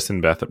between like this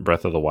and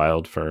Breath of the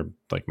Wild for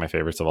like my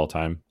favorites of all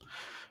time.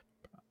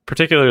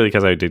 Particularly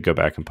because I did go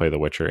back and play The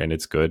Witcher, and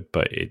it's good,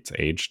 but it's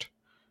aged.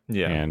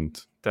 Yeah,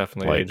 and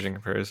definitely aged in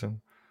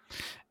comparison.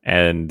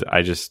 And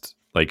I just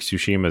like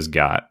Tsushima's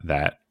got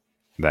that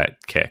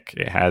kick.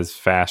 It has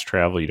fast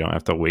travel. You don't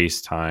have to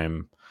waste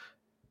time,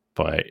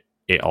 but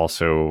it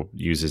also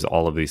uses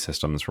all of these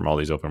systems from all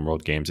these open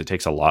world games. It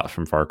takes a lot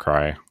from Far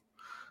Cry.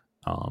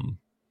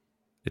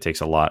 It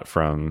takes a lot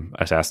from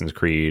Assassin's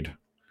Creed,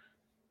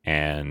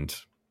 and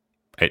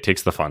it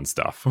takes the fun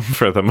stuff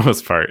for the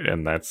most part,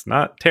 and that's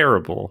not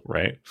terrible,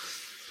 right?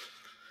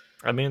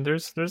 I mean,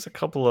 there's a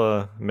couple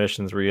of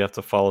missions where you have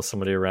to follow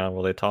somebody around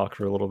while they talk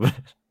for a little bit.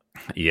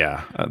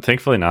 Yeah,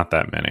 thankfully not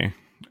that many.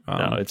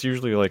 No, it's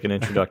usually like an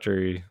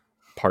introductory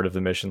part of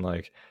the mission,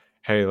 like,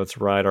 hey, let's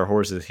ride our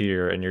horses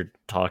here, and you're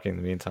talking in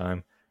the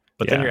meantime.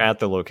 But then you're at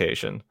the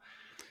location.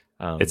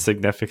 It's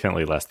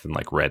significantly less than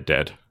like Red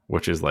Dead,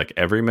 which is like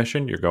every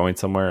mission you're going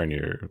somewhere and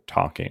you're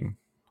talking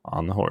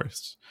on the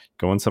horse.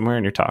 Going somewhere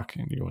and you're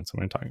talking. You're going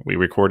somewhere and talking. We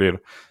recorded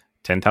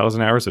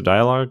 10,000 hours of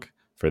dialogue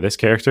for this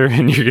character,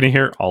 and you're going to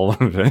hear all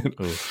of it.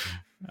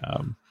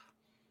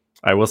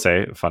 I will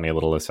say, funny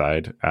little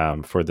aside,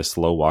 for the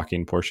slow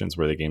walking portions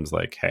where the game's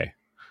like, hey,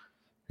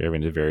 you're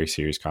having a very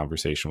serious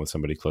conversation with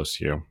somebody close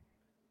to you,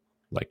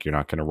 like you're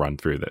not going to run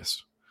through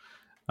this.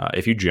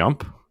 If you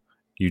jump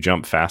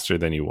faster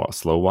than you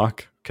slow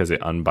walk because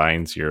it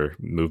unbinds your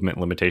movement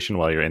limitation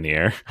while you're in the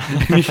air.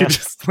 You can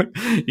just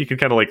you can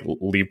kind of like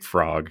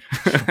leapfrog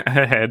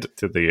ahead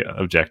to the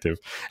objective.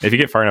 If you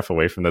get far enough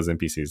away from those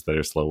NPCs that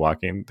are slow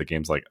walking, the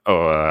game's like,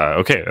 oh,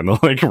 okay, and they'll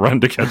like run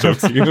to catch up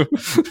to you.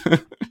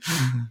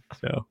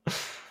 So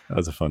that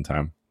was a fun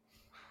time.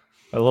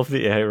 I love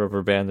the AI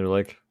rubber band. They're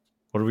like,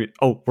 what are we?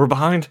 Oh, we're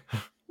behind.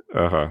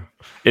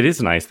 It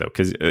is nice though,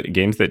 because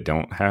games that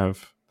don't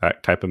have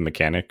that type of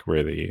mechanic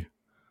where the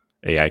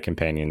AI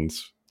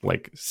companions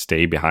like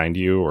stay behind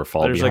you or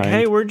fall behind. Like,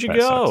 hey, where'd you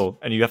go? Sucks.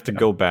 And you have to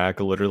go back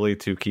literally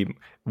to keep.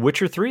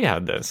 Witcher 3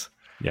 had this.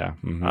 Yeah.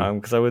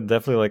 Because I would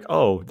definitely like,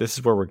 oh, this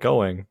is where we're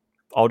going.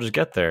 I'll just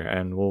get there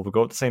and we'll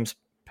go at the same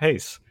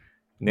pace.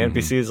 And the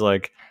NPC is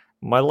like,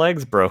 my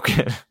leg's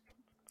broken.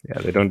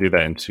 Yeah, they don't do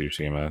that in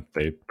Tsushima.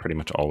 They pretty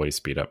much always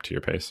speed up to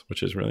your pace,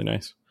 which is really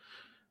nice.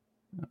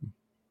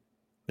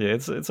 Yeah,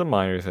 it's a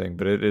minor thing,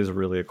 but it is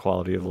really a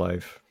quality of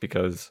life,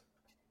 because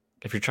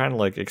if you're trying to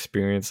like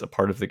experience a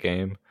part of the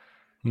game,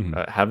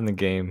 having the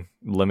game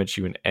limit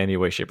you in any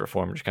way, shape, or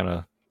form just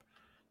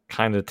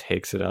kind of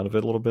takes it out of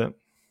it a little bit.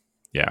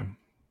 Yeah,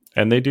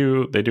 and they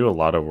do a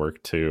lot of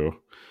work to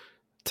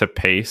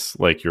pace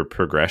like your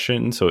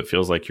progression, so it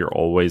feels like you're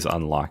always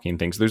unlocking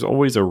things. There's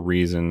always a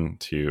reason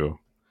to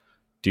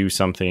do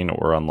something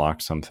or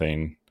unlock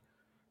something.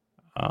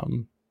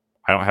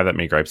 I don't have that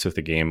many gripes with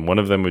the game. One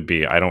of them would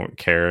be I don't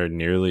care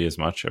nearly as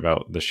much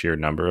about the sheer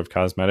number of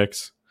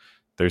cosmetics.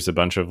 There's a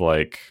bunch of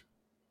like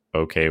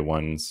okay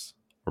ones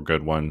or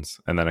good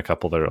ones, and then a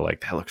couple that are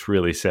like, that looks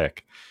really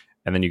sick.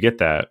 And then you get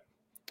that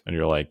and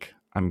you're like,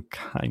 I'm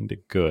kind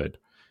of good.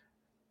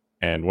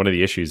 And one of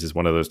the issues is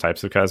one of those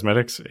types of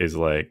cosmetics is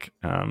like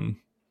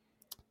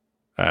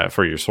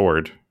for your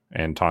sword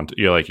and Tonto,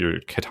 you're like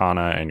your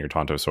katana and your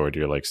Tonto sword,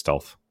 you're like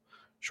stealth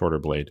shorter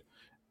blade.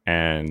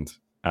 And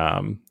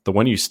the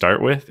one you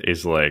start with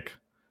is like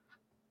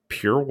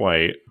pure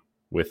white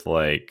with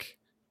like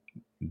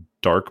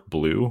dark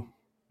blue.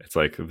 It's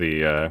like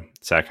the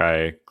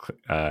Sakai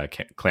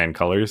clan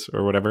colors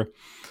or whatever.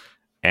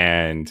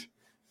 And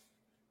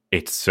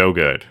it's so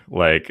good.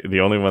 Like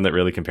the only one that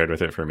really compared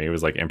with it for me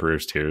was like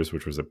Emperor's Tears,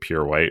 which was a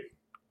pure white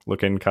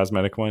looking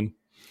cosmetic one.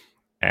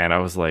 And I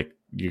was like,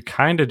 you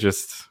kind of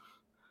just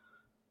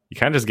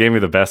gave me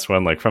the best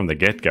one like from the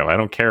get-go. I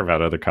don't care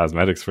about other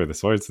cosmetics for the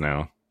swords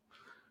now.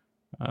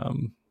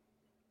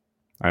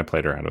 I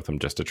played around with them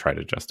just to try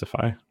to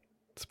justify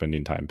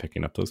spending time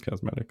picking up those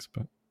cosmetics,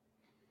 but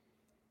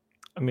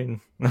I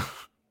mean,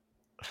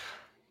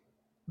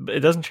 it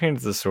doesn't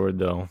change the sword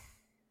though.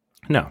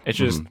 No, it's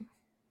just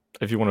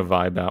if you want to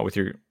vibe out with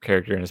your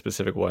character in a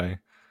specific way.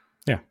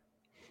 Yeah,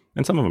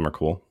 and some of them are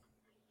cool.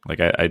 Like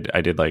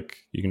I did like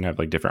you can have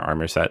like different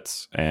armor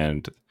sets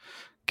and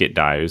get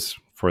dyes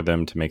for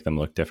them to make them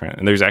look different.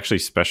 And there's actually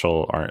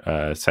special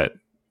set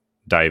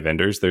dye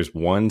vendors. There's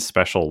one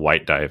special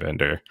white dye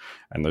vendor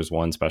and there's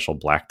one special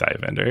black dye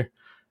vendor,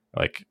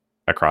 like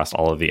across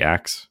all of the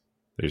acts.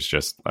 There's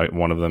just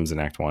one of them's in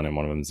Act 1 and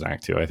one of them's in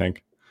Act 2, I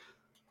think.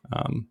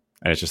 And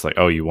it's just like,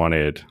 oh, you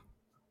wanted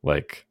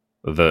like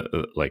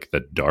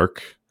the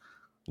dark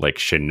like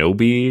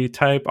shinobi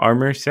type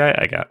armor set.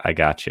 I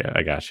got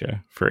you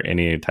for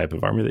any type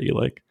of armor that you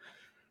like.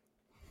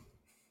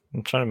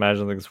 I'm trying to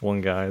imagine like this one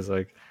guy is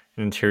like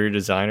an interior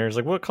designer. He's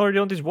like, what color do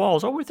you want these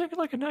walls? Oh, we're thinking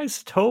like a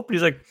nice taupe. And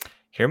he's like,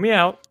 hear me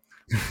out.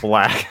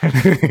 Black.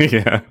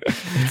 Yeah.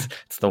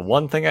 It's the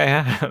one thing I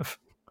have.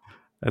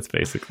 That's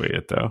basically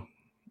it though.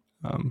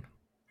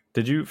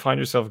 Did you find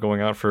yourself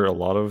going out for a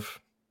lot of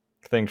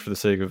things for the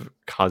sake of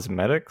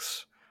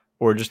cosmetics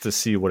or just to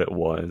see what it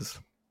was?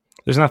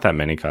 There's not that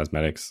many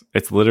cosmetics.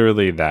 It's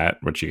literally that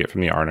what you get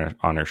from the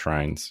honor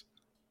shrines.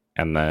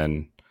 And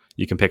then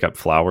you can pick up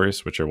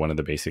flowers, which are one of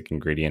the basic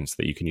ingredients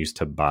that you can use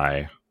to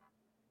buy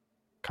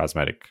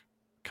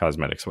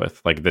cosmetics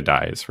with. Like the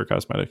dyes for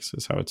cosmetics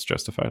is how it's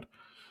justified.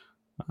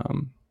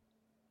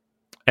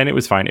 And it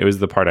was fine. It was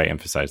the part I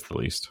emphasized the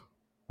least.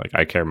 Like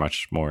I care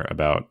much more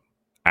about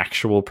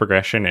actual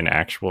progression and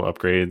actual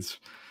upgrades,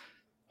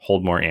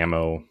 hold more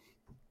ammo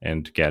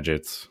and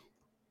gadgets,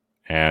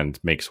 and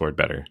make sword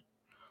better.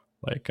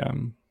 Like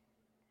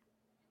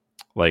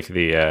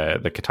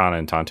the katana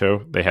and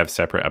Tonto, they have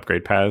separate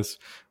upgrade paths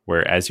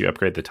where as you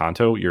upgrade the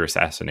Tonto, your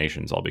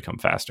assassinations all become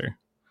faster.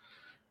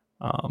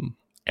 And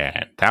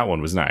that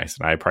one was nice,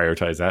 and I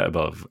prioritize that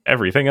above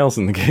everything else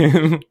in the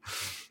game.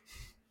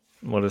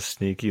 What a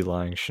sneaky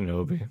lying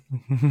shinobi.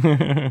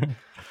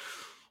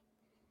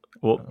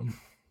 Well,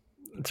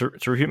 to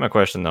repeat my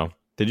question though,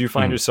 did you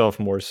find yourself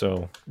more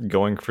so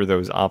going for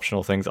those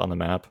optional things on the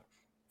map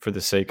for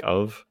the sake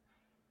of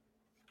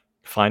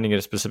finding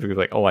it specifically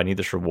like, oh, I need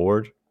this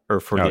reward, or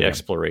for the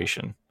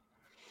exploration?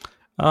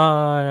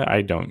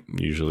 I don't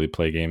usually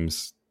play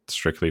games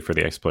strictly for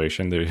the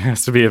exploration. There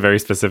has to be a very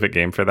specific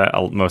game for that.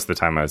 Most of the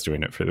time I was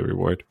doing it for the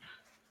reward.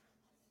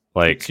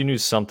 Like, you knew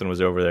something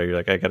was over there. You're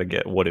like, I gotta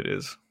get what it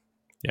is.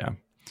 Yeah.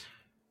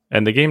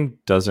 And the game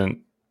doesn't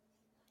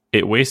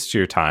it wastes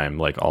your time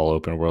like all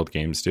open world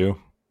games do,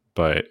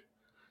 but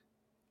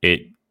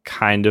it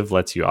kind of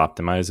lets you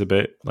optimize a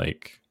bit.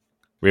 Like,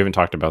 we haven't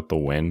talked about the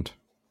wind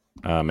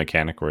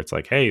mechanic where it's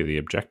like, hey, the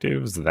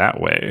objective's that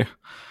way,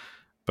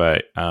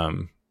 but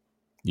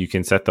you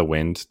can set the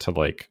wind to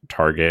like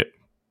target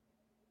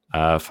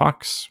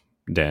fox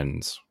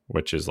dens,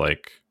 which is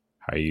like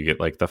how you get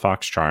like the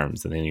fox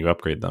charms and then you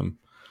upgrade them,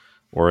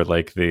 or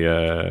like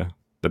the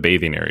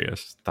bathing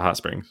areas, the hot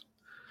springs.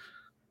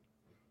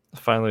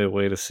 Finally, a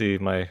way to see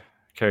my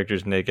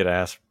character's naked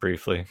ass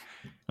briefly.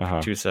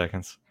 2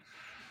 seconds.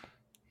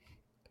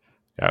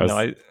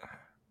 Yeah,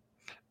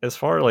 as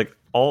far like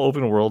all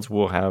open worlds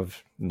will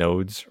have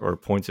nodes or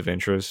points of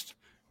interest,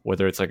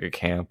 whether it's like a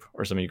camp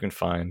or something you can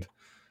find.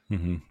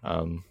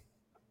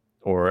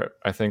 Or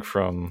I think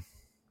from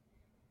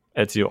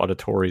Ezio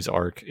Auditore's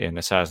arc in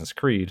Assassin's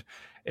Creed,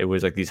 it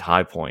was like these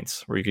high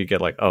points where you could get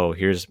like, oh,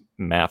 here's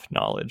map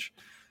knowledge.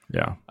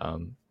 Yeah.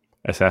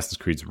 Assassin's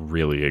Creed's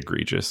really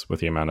egregious with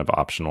the amount of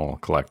optional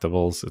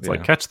collectibles. It's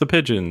like catch the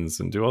pigeons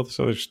and do all this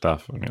other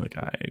stuff. And you're like,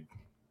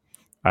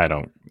 I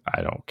don't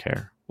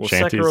care. Well,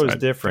 Sekiro is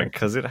different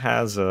because it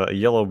has a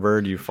yellow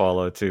bird you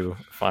follow to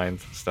find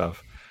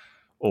stuff,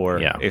 or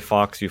a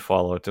fox you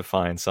follow to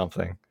find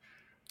something.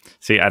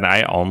 See, and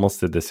I almost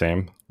did the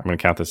same. I'm going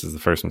to count this as the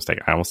first mistake.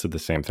 I almost did the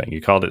same thing.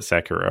 You called it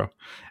Sekiro,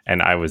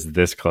 and I was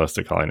this close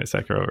to calling it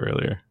Sekiro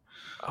earlier.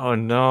 Oh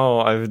no,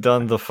 I've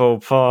done the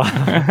faux pas.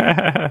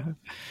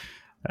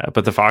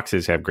 But the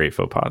foxes have great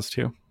faux pas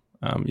too.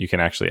 You can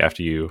actually,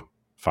 after you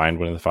find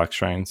one of the fox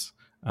shrines,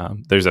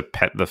 there's a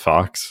pet the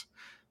fox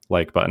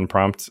like button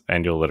prompt,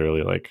 and you'll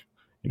literally like,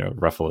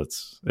 ruffle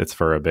its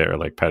fur a bit, or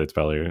like pet its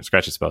belly or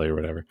scratch its belly or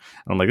whatever. And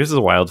I'm like, this is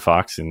a wild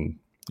fox and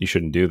you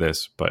shouldn't do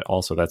this, but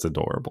also that's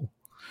adorable.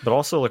 But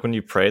also, like, when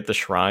you pray at the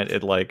shrine,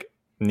 it like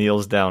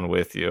kneels down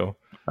with you,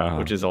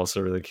 which is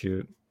also really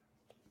cute.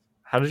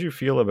 How did you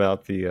feel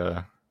about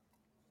the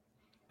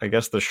I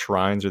guess the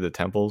shrines or the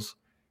temples,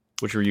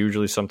 which are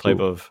usually some type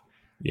of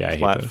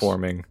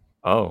platforming?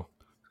 Oh.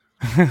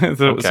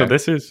 So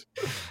this is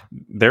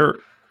they're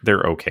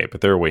okay,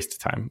 but they're a waste of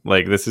time.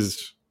 Like,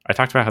 I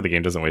talked about how the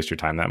game doesn't waste your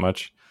time that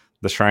much.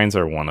 The shrines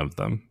are one of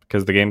them,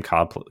 because the game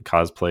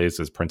cosplays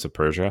as Prince of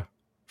Persia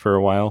for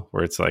a while,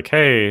 where it's like,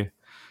 hey,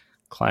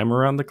 climb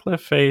around the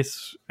cliff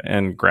face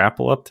and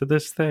grapple up to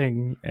this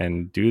thing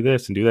and do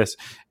this and do this.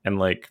 And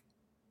like,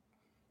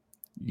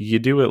 you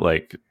do it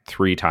like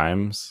 3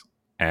 times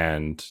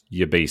and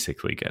you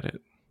basically get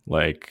it.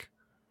 Like,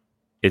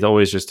 it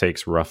always just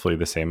takes roughly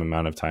the same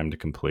amount of time to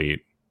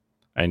complete,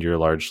 and you're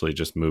largely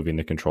just moving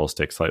the control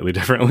stick slightly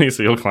differently,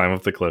 so you'll climb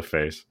up the cliff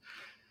face.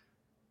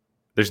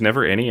 There's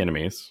never any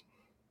enemies.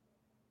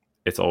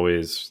 It's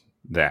always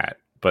that.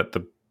 But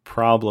the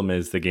problem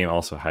is the game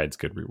also hides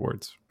good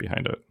rewards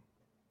behind it,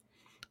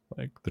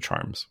 like the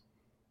charms.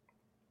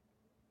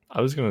 I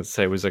was going to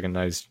say it was like a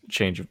nice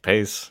change of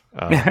pace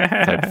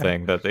type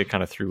thing that they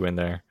kind of threw in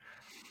there,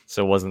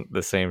 so it wasn't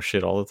the same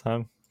shit all the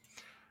time.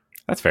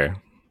 That's fair.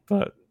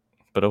 But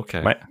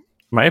okay.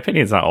 My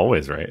opinion's not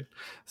always right.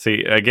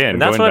 See, again,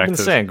 and that's what I've been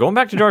saying. Going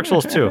back to Dark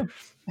Souls 2.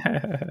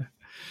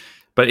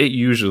 But it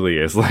usually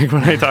is, like,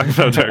 when I talk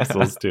about Dark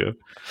Souls 2.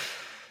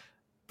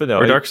 But no,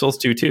 or Dark Souls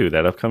 2 too,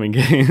 that upcoming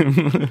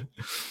game.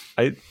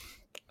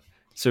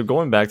 So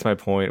going back to my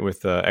point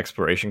with the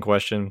exploration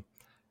question,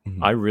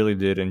 I really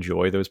did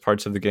enjoy those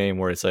parts of the game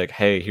where it's like,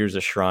 hey, here's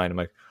a shrine. I'm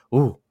like,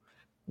 ooh,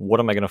 what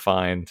am I going to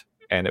find?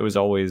 And it was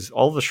always,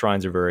 all the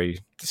shrines are very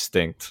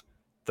distinct.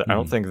 I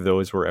don't think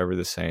those were ever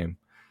the same.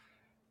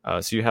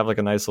 So you have like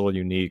a nice little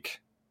unique,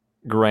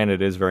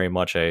 granted, it is very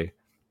much a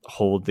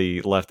hold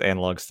the left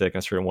analog stick in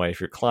a certain way if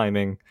you're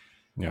climbing,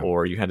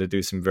 or you had to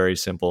do some very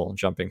simple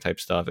jumping type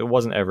stuff. It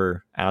wasn't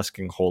ever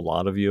asking a whole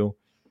lot of you.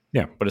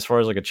 Yeah. But as far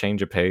as like a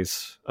change of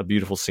pace, a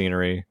beautiful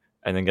scenery,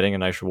 and then getting a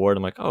nice reward,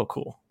 I'm like, oh,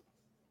 cool.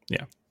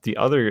 Yeah. The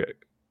other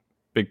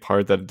big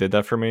part that did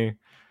that for me,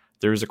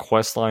 there's a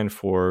quest line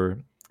for,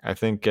 I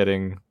think,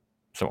 getting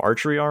some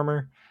archery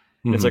armor.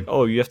 It's like,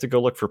 oh, you have to go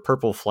look for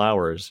purple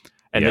flowers.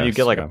 And then you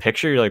get like a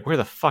picture. You're like, where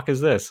the fuck is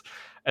this?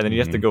 And then you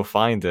have to go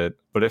find it.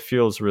 But it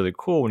feels really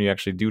cool when you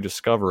actually do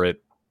discover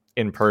it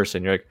in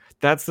person. You're like,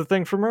 that's the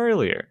thing from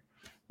earlier.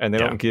 And they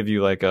don't give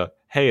you like a,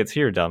 hey, it's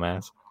here,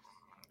 dumbass.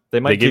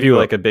 They might give you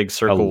like a big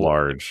circle. A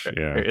large,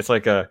 It's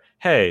like a,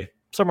 hey,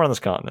 somewhere on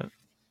this continent.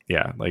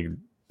 Yeah, like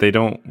they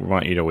don't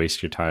want you to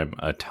waste your time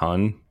a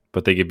ton,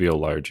 but they give you a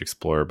large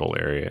explorable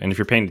area. And if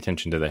you're paying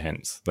attention to the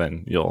hints,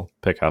 then you'll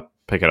pick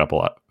it up a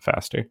lot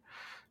faster.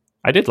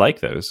 I did like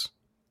those.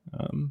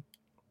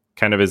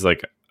 Kind of as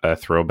like a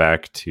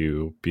throwback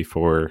to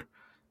before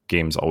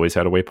games always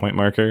had a waypoint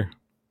marker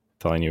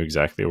telling you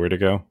exactly where to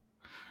go.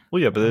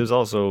 Well, yeah, but it was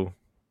also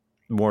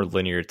more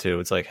linear too.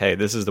 It's like, hey,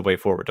 this is the way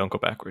forward. Don't go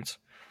backwards.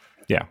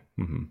 Yeah.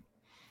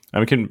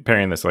 I'm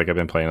comparing this, like, I've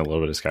been playing a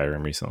little bit of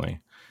Skyrim recently,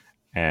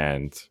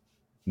 and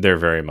they're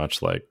very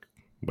much like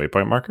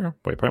waypoint marker.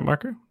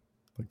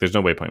 Like, there's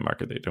no waypoint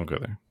marker there. Don't go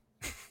there.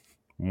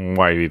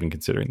 Why are you even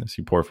considering this,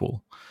 you poor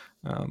fool?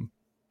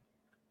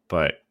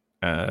 But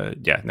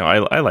Yeah, no,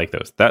 I like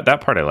those.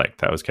 That part I liked.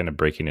 That was kind of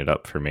breaking it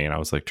up for me, and I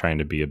was like trying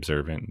to be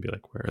observant and be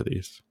like, where are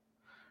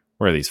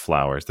these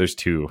flowers? There's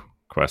 2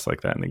 quests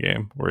like that in the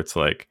game where it's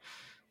like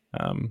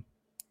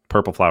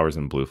purple flowers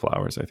and blue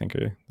flowers, I think,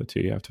 are the 2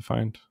 you have to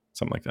find,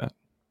 something like that.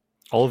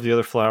 All of the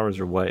other flowers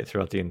are white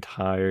throughout the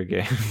entire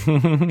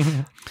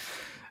game.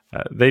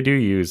 They do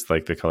use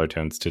like the color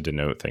tones to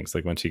denote things.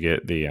 Like once you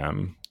get the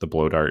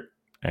blow dart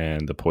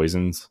and the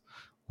poisons,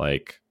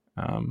 like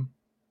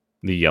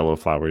the yellow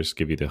flowers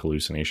give you the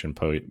hallucination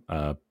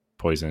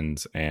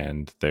poisons,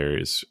 and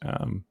there's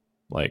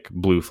like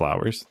blue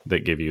flowers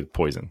that give you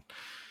poison.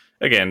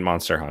 Again,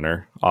 Monster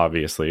Hunter,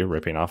 obviously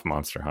ripping off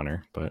Monster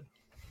Hunter, but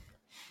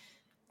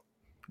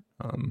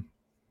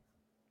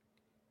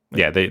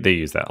yeah, they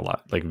use that a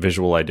lot. Like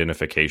visual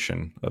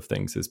identification of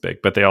things is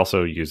big, but they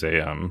also use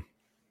a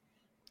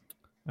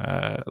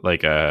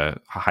like a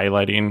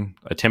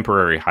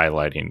temporary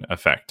highlighting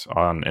effect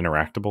on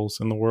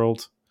interactables in the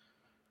world.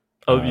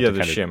 Oh yeah,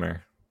 the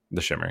shimmer.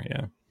 The shimmer,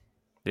 yeah.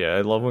 Yeah,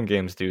 I love when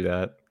games do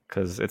that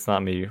because it's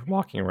not me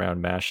walking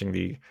around mashing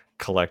the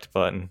collect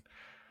button.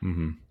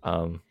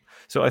 Mm-hmm.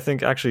 So I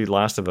think actually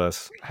Last of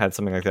Us had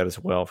something like that as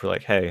well for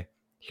like, hey,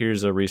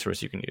 here's a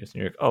resource you can use. And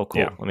you're like, oh,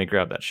 cool, let me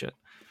grab that shit.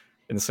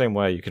 In the same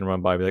way, you can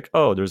run by and be like,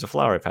 oh, there's a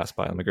flower I passed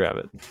by, let me grab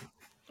it.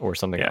 Or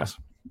something else.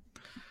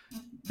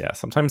 Yeah,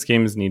 sometimes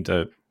games need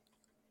to,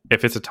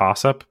 if it's a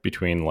toss-up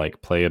between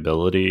like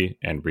playability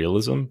and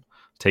realism,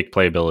 take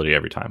playability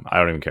every time. I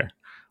don't even care.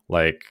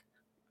 Like,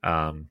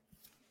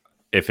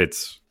 if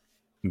it's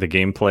the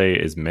gameplay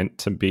is meant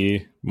to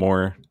be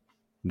more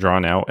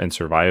drawn out and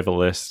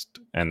survivalist,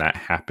 and that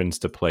happens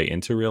to play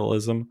into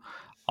realism,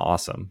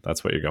 awesome.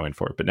 That's what you're going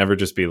for. But never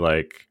just be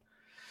like,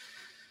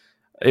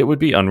 it would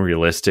be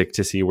unrealistic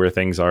to see where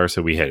things are,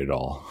 so we hit it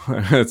all.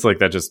 It's like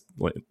that just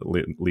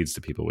leads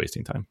to people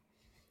wasting time.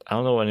 I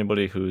don't know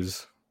anybody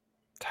who's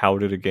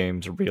touted a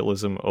game's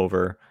realism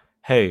over,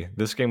 hey,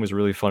 this game was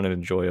really fun and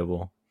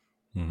enjoyable.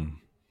 Mm-hmm.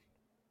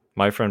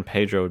 My friend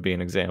Pedro would be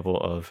an example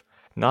of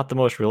not the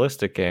most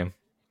realistic game,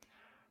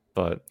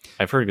 but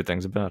I've heard good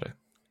things about it.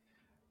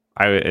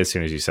 As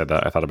soon as you said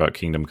that, I thought about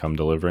Kingdom Come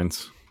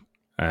Deliverance,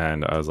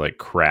 and I was like,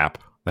 crap,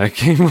 that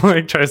game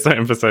like tries to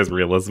emphasize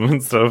realism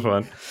and stuff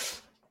on.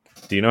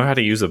 Do you know how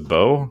to use a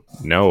bow?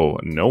 No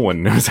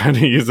one knows how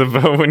to use a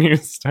bow when you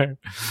start.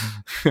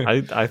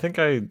 I think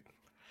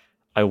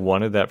I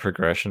wanted that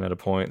progression at a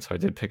point, so I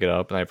did pick it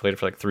up, and I played it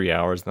for like 3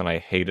 hours, and then I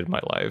hated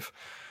my life.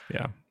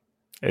 Yeah.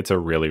 It's a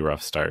really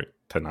rough start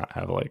to not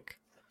have like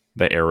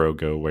the arrow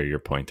go where you're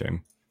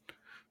pointing.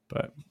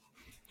 But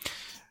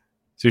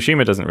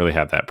Tsushima doesn't really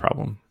have that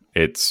problem.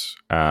 It's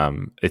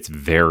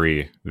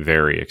very,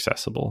 very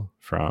accessible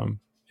from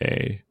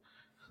a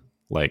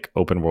like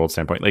open world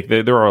standpoint. Like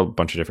there are a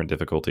bunch of different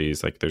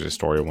difficulties. Like there's a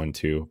story one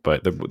too,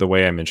 but the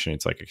way I mentioned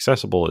it's like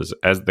accessible is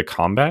as the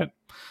combat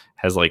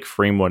has like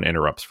frame 1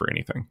 interrupts for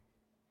anything.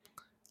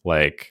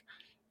 Like,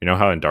 you know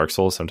how in Dark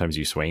Souls sometimes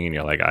you swing and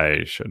you're like,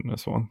 I shouldn't have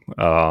swung.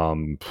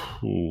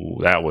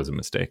 That was a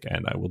mistake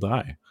and I will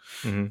die.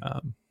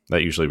 Mm-hmm.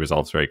 That usually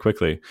resolves very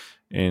quickly.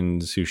 In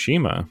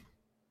Tsushima,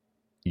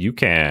 you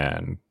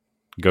can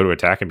go to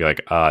attack and be like,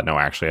 no,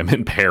 actually I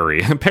meant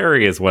parry.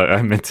 Parry is what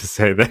I meant to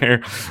say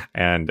there.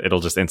 And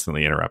it'll just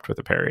instantly interrupt with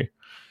a parry.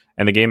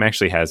 And the game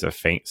actually has a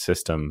feint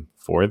system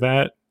for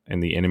that.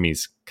 And the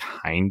enemies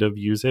kind of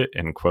use it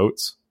in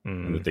quotes.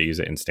 And that they use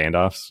it in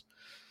standoffs.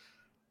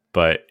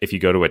 But if you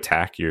go to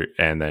attack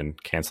and then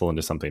cancel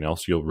into something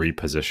else, you'll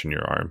reposition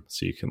your arm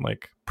so you can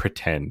like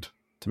pretend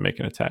to make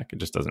an attack. It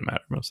just doesn't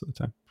matter most of the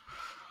time.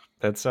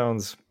 That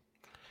sounds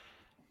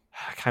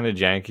kind of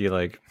janky.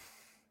 Like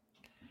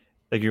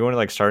you're going to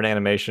like start an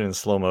animation in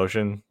slow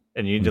motion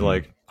and you need to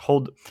like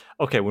hold.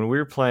 Okay, when we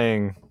were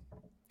playing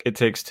It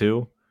Takes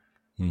Two,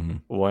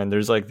 when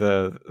there's like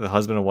the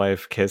husband and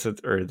wife kiss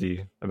it, or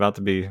the about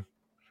to be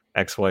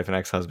ex-wife and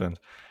ex-husband.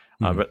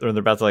 But when they're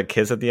about to like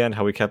kiss at the end,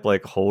 how we kept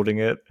like holding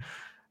it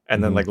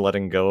and then like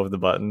letting go of the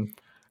button.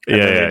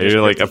 Yeah,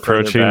 you're like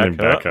approaching and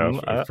back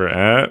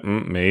up.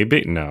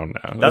 Maybe no.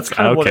 That's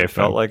kind of what it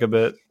felt like a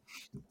bit.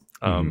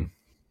 But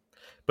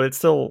it's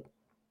still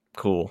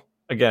cool.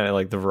 Again,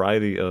 like the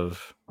variety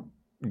of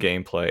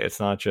gameplay. It's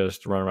not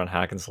just run around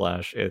hack and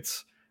slash.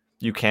 It's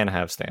you can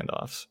have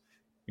standoffs.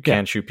 You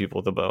can shoot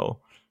people with a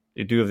bow.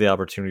 You do have the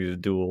opportunity to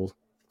duel.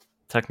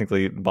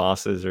 Technically,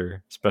 bosses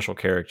or special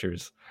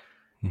characters.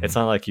 It's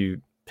not like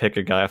you pick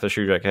a guy off the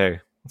street, you're like,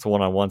 hey, it's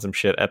one-on-one some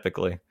shit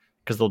epically.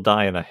 Because they'll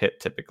die in a hit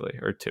typically,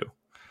 or 2.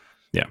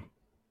 Yeah.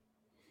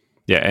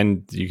 Yeah,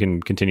 and you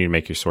can continue to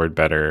make your sword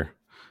better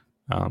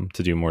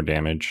to do more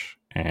damage.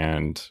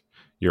 And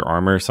your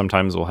armor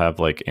sometimes will have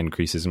like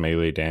increases in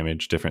melee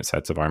damage. Different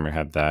sets of armor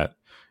have that.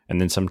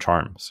 And then some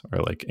charms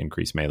are like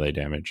increased melee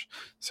damage.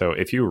 So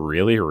if you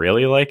really,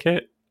 really like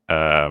it,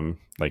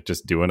 like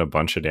just doing a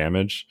bunch of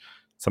damage,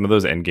 some of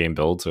those endgame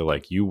builds are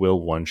like you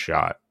will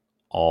one-shot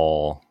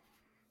all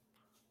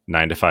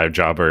 9-to-5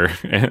 jobber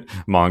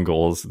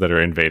Mongols that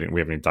are invading. We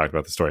haven't even talked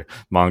about the story.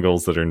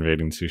 Mongols that are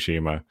invading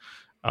Tsushima.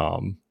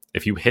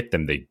 If you hit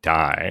them, they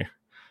die,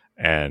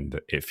 and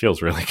it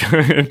feels really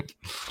good.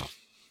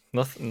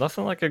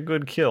 Nothing like a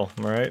good kill,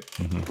 am I right?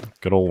 Mm-hmm.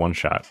 Good old one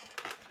shot.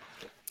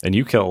 And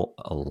you kill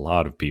a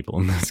lot of people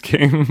in this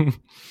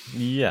game.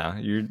 Yeah,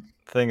 your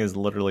thing is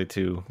literally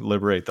to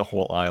liberate the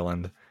whole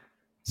island.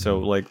 So,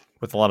 Mm-hmm. like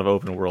with a lot of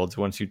open worlds,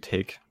 once you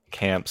take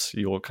camps,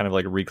 you'll kind of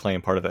like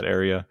reclaim part of that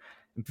area,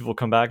 and people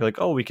come back like,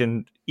 "Oh, we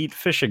can eat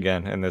fish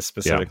again in this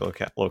specific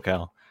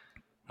locale."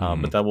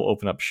 Mm-hmm. But that will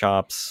open up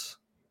shops.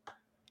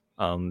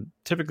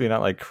 Typically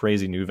not like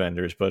crazy new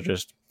vendors, but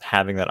just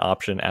having that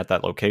option at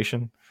that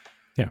location.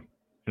 Yeah.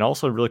 And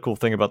also, a really cool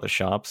thing about the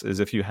shops is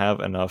if you have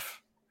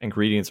enough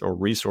ingredients or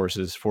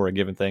resources for a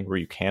given thing where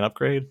you can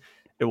upgrade,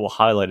 it will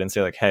highlight and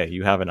say like, "Hey,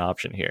 you have an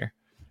option here."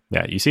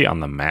 Yeah, you see it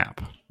on the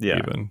map. Yeah.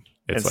 Even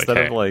it's Instead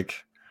like, of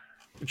like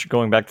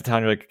going back to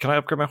town, you're like, "Can I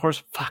upgrade my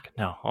horse?" Fuck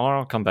no,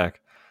 I'll come back.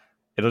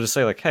 It'll just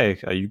say like, "Hey,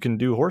 you can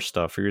do horse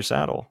stuff for your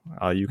saddle.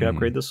 You can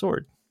upgrade the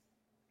sword,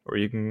 or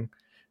you can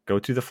go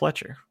to the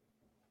Fletcher."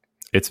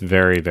 it's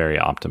very, very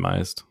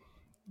optimized.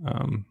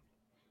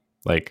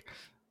 Like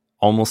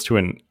almost to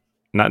an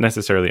not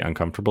necessarily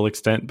uncomfortable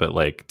extent, but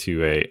like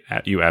to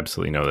you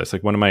absolutely know this.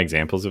 Like one of my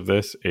examples of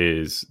this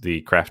is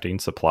the crafting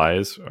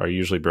supplies are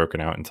usually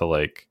broken out into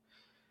like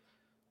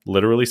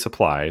literally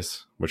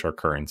supplies, which are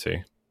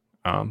currency.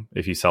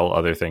 If you sell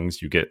other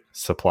things, you get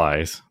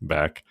supplies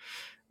back.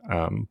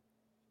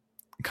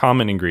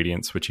 Common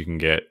ingredients, which you can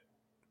get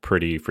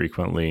pretty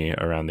frequently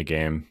around the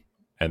game,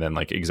 and then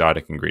like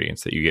exotic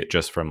ingredients that you get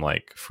just from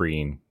like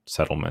freeing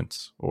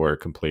settlements or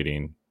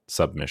completing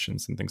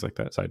submissions and things like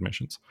that, side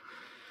missions.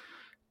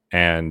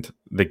 And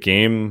the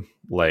game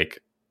like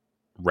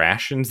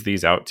rations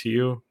these out to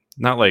you,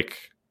 not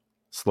like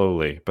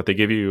slowly, but they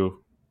give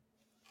you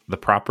the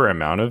proper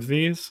amount of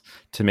these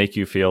to make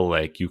you feel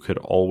like you could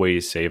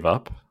always save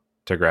up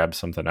to grab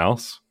something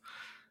else,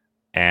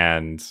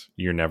 and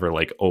you're never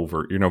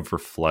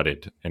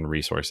flooded in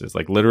resources.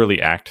 Like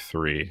literally act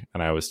 3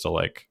 and I was still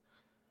like,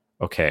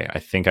 okay, I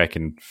think I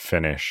can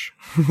finish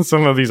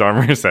some of these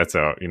armor sets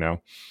out,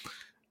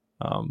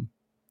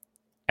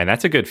 and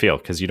that's a good feel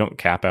because you don't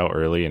cap out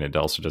early, and it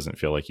also doesn't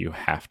feel like you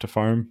have to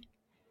farm.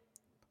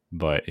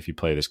 But if you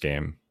play this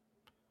game,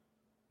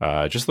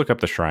 just look up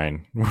the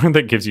shrine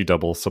that gives you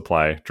double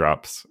supply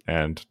drops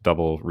and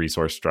double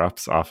resource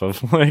drops off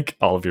of like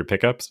all of your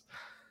pickups,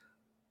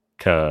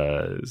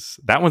 because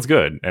that one's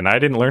good, and I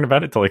didn't learn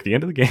about it till like the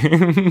end of the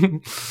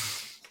game.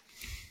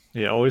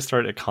 Yeah, always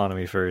start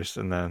economy first,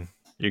 and then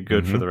you're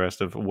good for the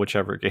rest of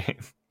whichever game.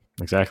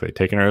 Exactly.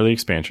 Take an early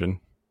expansion,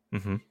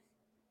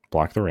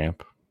 block the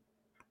ramp.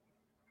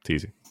 It's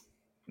easy.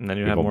 And then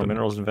you have more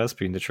minerals and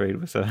Vespine to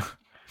trade with the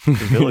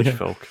village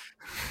folk.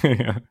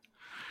 Yeah.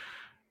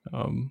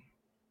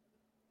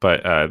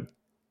 But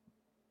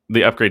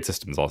the upgrade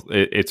system is also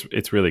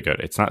it's really good.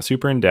 It's not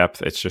super in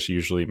depth. It's just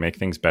usually make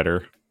things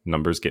better.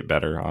 Numbers get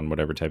better on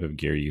whatever type of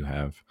gear you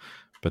have,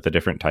 but the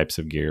different types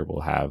of gear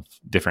will have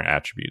different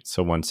attributes.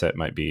 So one set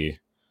might be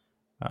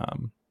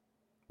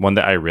one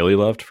that I really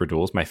loved for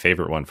duels. My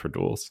favorite one for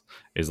duels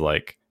is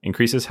like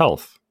increases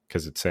health,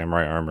 because it's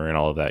samurai armor and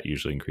all of that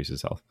usually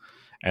increases health,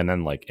 and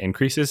then like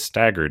increases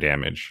stagger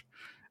damage.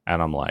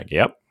 And I'm like,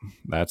 yep,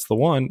 that's the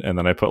one. And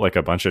then I put like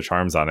a bunch of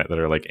charms on it that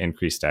are like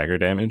increased stagger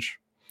damage.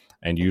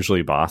 And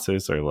usually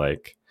bosses are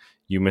like,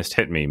 you must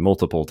hit me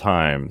multiple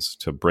times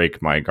to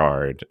break my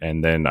guard,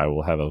 and then I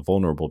will have a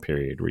vulnerable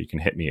period where you can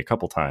hit me a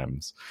couple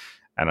times.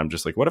 And I'm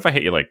just like, what if I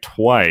hit you like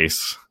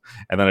twice,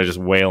 and then I just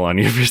wail on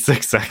you for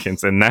 6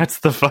 seconds, and that's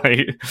the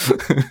fight?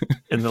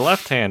 In the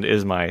left hand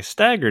is my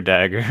stagger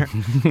dagger.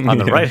 On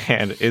the right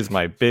hand is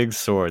my big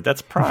sword.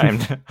 That's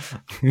primed.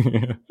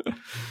 Yeah.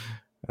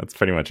 That's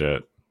pretty much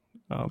it.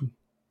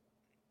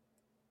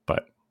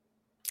 But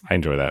I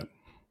enjoy that.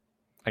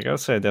 I gotta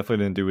say, I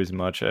definitely didn't do as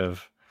much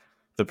of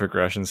the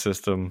progression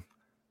system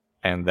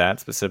and that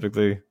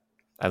specifically.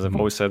 As I've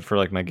always said, for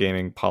like my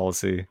gaming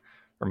policy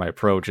or my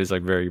approach is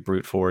like very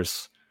brute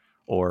force.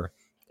 Or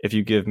if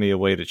you give me a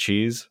way to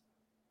cheese,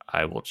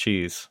 I will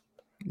cheese.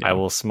 Yeah. I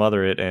will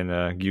smother it in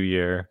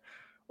Gruyere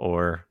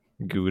or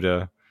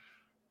Gouda.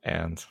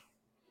 And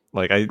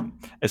like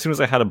as soon as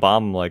I had a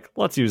bomb, I'm like,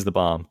 let's use the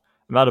bomb.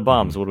 I'm out of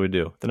bombs. What do we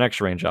do? The next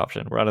range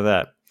option. We're out of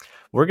that.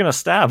 We're gonna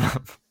stab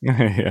them.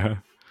 Yeah.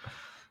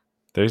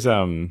 There's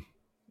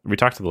we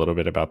talked a little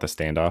bit about the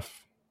standoff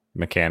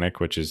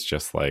mechanic, which is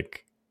just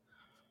like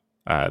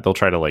they'll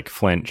try to like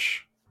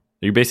flinch.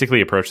 You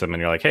basically approach them and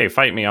you're like, hey,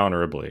 fight me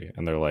honorably.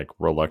 And they're like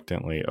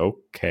reluctantly,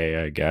 okay,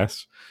 I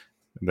guess.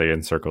 They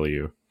encircle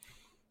you.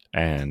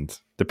 And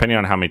depending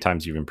on how many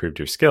times you've improved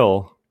your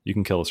skill, you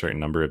can kill a certain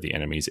number of the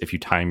enemies if you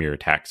time your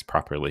attacks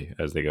properly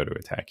as they go to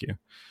attack you.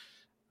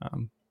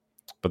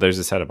 But there's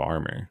a set of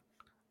armor,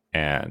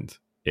 and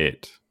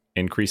it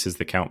increases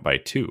the count by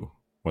 2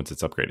 once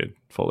it's upgraded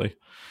fully.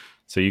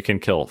 So you can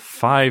kill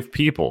 5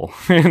 people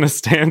in a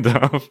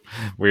standoff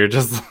where you're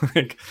just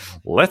like,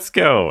 let's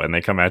go. And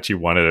they come at you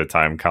one at a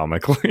time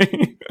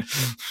comically.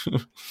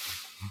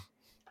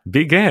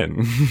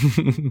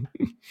 Begin.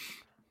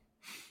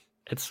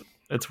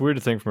 It's weird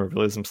to think from a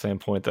realism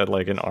standpoint that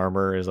like an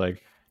armor is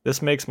like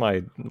this makes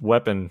my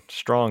weapon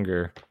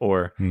stronger,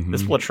 or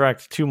this will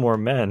attract 2 more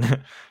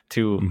men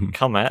to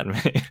come at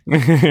me.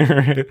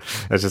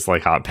 That's just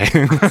like hot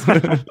pants.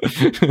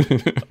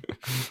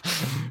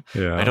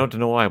 Yeah. I don't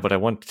know why, but I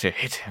want to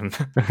hit him.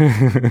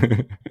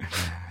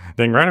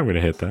 Dang right, I'm going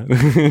to hit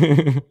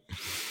that.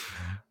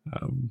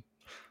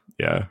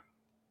 Yeah.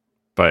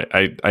 But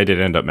I did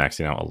end up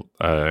maxing out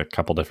a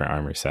couple different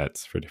armor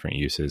sets for different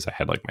uses. I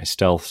had like my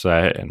stealth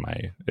set and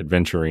my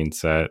adventuring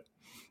set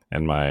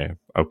and my,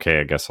 okay,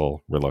 I guess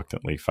I'll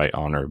reluctantly fight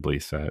honorably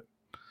set.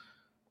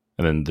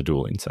 And then the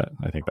dueling set.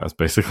 I think that was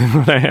basically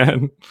what I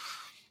had.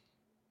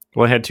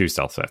 Well, I had 2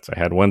 stealth sets. I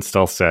had one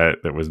stealth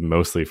set that was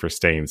mostly for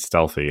staying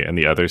stealthy, and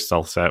the other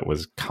stealth set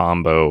was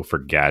combo for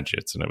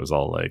gadgets. And it was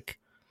all like,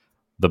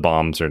 the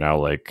bombs are now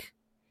like,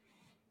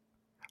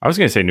 I was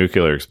going to say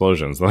nuclear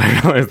explosions, then I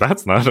realized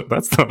that's not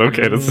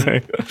okay to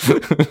say.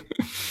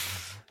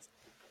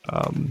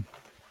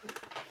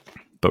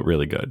 But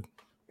really good.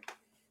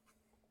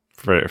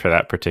 For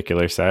that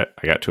particular set,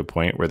 I got to a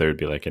point where there would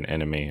be like an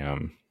enemy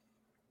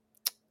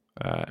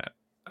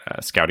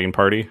scouting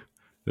party.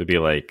 There'd be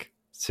like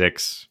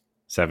 6,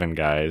 7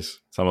 guys,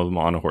 some of them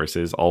on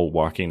horses, all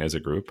walking as a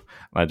group.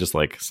 And I'd just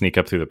like sneak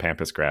up through the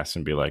pampas grass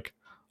and be like,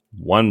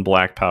 1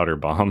 black powder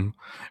bomb,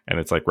 and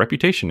it's like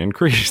reputation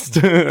increased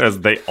as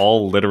they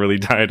all literally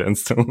died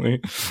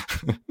instantly.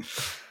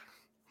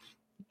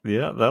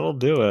 Yeah, that'll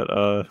do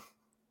it.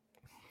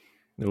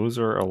 Those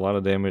are a lot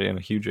of damage and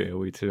a huge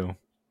AoE too.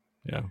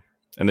 Yeah.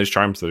 And there's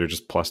charms that are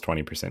just plus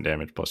 20%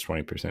 damage, plus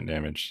 20%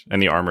 damage.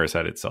 And the armor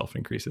set itself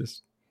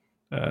increases.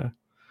 I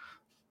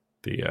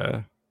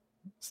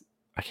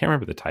can't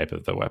remember the type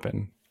of the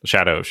weapon.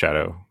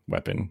 Shadow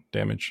weapon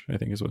damage, I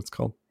think is what it's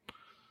called.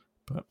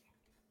 But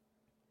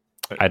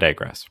I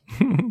digress.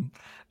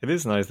 It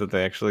is nice that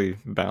they actually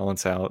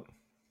balance out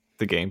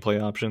the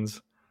gameplay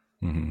options.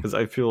 Because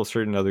I feel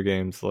certain other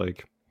games,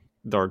 like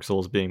Dark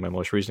Souls being my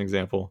most recent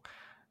example,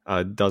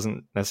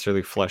 doesn't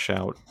necessarily flesh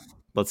out,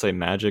 let's say,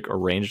 magic or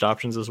ranged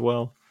options as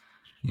well.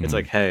 It's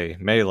like, hey,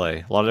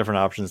 melee, a lot of different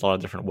options, a lot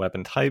of different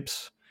weapon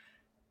types,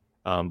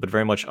 but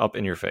very much up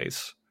in your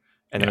face.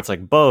 And then it's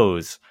like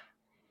bows.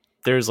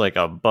 There's like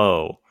a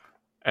bow.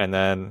 And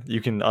then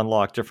you can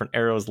unlock different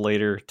arrows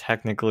later,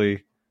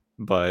 technically,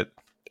 but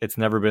it's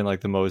never been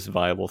like the most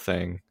viable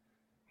thing.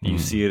 You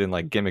see it in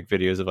like gimmick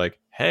videos of like,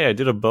 hey, I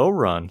did a bow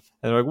run. And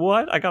they're like,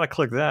 what? I gotta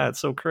click that. It's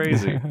so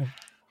crazy.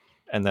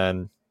 And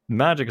then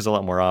magic is a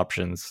lot more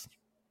options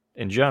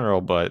in general,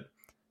 but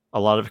a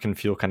lot of it can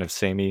feel kind of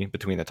samey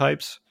between the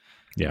types.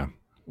 Yeah.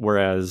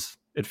 Whereas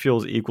it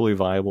feels equally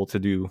viable to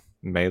do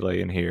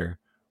melee in here,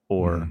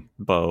 or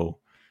bow,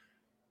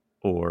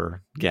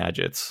 or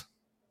gadgets,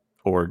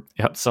 or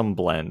some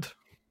blend.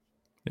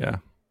 Yeah.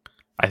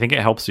 I think it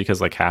helps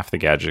because like half the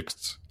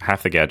gadgets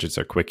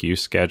are quick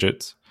use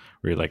gadgets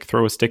where you like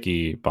throw a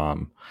sticky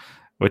bomb,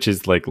 which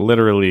is like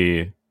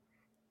literally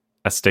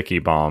a sticky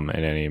bomb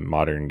in any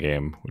modern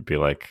game would be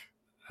like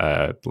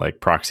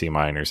proxy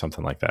mine or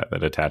something like that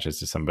attaches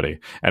to somebody.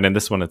 And in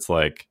this one, it's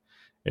like,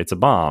 it's a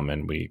bomb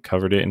and we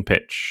covered it in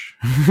pitch.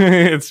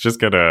 It's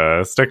just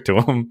gonna stick to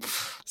them.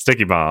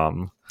 Sticky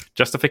bomb.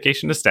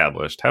 Justification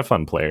established. Have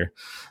fun, player.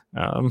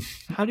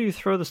 How do you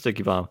throw the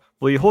sticky bomb?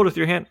 Will you hold it with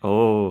your hand?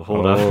 Oh,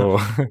 hold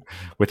on.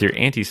 With your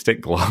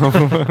anti-stick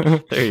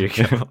glove. There you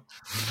go.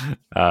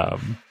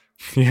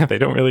 Yeah, they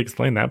don't really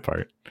explain that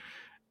part.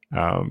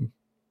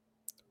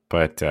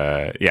 But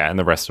and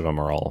the rest of them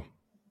are all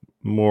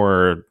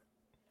more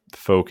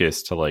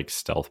focused to like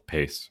stealth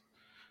pace.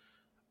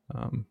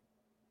 And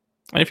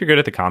if you're good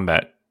at the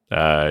combat,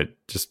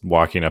 just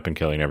walking up and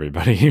killing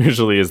everybody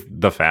usually is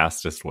the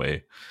fastest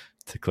way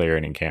to clear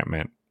an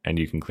encampment. And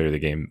you can clear the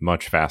game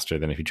much faster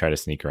than if you try to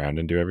sneak around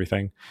and do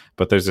everything.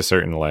 But there's a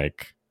certain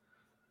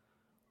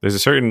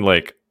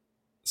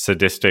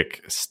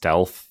sadistic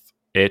stealth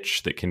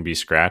itch that can be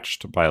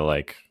scratched by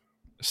like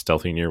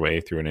stealthing your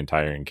way through an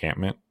entire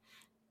encampment.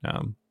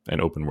 And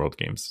open world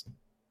games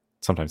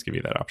sometimes give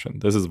you that option.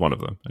 This is one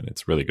of them, and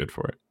it's really good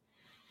for it.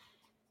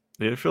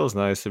 It feels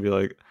nice to be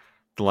like,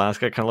 the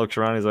last guy kind of looks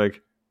around, he's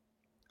like,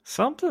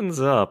 something's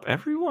up.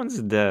 Everyone's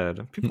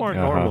dead. People aren't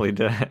normally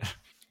dead.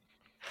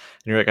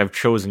 And you're like, I've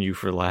chosen you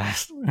for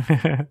last.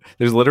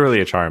 There's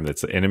literally a charm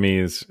that's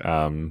enemies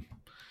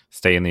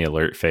stay in the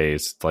alert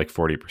phase like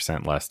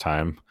 40% less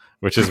time,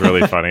 which is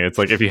really funny. It's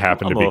like if you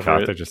happen to be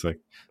caught, they're just like,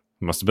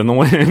 must have been the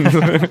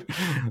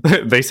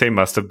wind. They say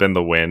must have been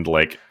the wind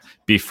like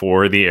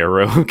before the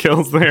arrow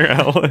kills their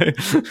ally.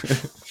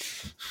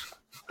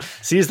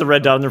 Sees the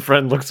red dot on their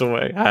friend, looks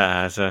away.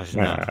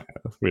 No.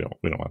 We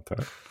don't want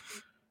that.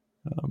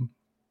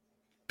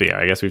 But yeah,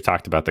 I guess we've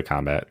talked about the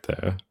combat,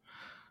 the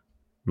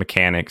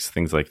mechanics,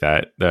 things like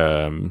that.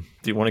 Do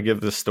you want to give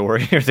the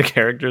story or the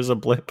characters a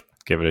blip?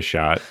 Give it a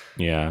shot.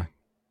 Yeah.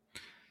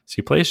 So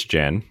you play as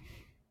Jin,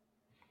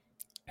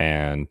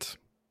 and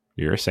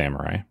you're a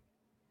samurai,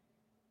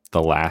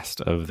 the last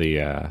of the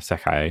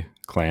Sekai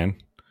clan,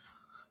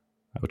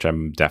 which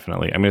I'm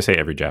going to say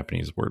every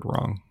Japanese word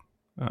wrong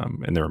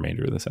in the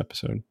remainder of this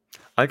episode.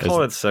 I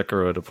call it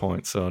Sekiro at a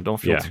point, so don't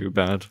feel too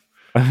bad.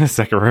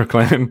 Sekiro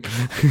clan.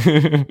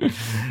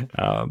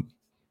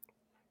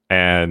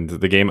 And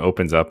the game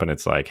opens up and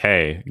it's like,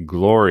 hey,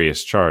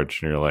 glorious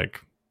charge. And you're like,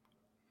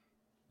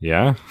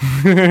 yeah,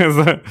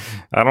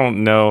 I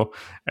don't know.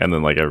 And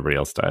then like everybody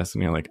else dies.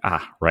 And you're like,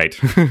 right.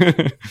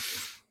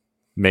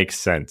 Makes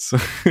sense.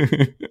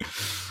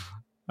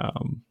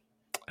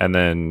 And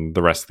then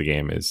the rest of the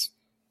game is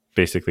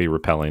basically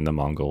repelling the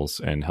Mongols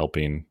and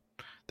helping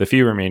the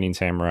few remaining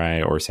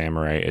samurai or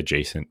samurai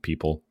adjacent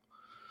people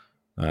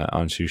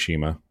on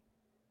Tsushima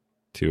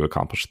to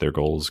accomplish their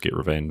goals, get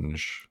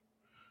revenge,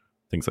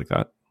 things like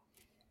that.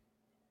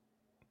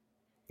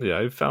 Yeah,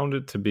 I found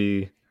it to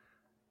be,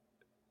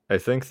 I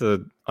think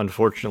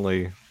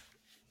unfortunately, I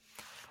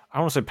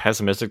don't want to say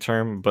pessimistic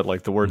term, but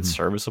like the word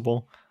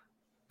serviceable.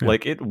 Yeah.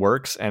 Like it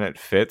works and it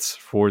fits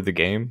for the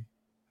game.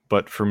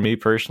 But for me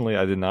personally,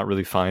 I did not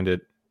really find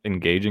it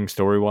engaging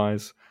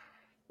story-wise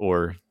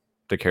or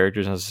the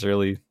characters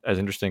necessarily as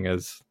interesting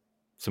as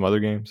some other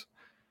games.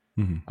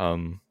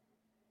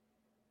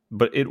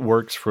 But it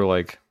works for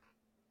like,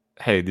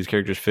 hey, these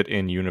characters fit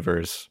in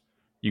universe.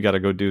 You got to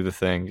go do the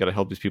thing. You got to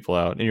help these people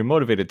out. And you're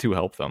motivated to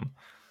help them.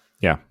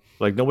 Yeah.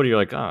 Like nobody, you're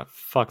like,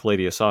 fuck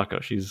Lady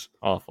Asako. She's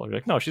awful. You're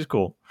like, no, she's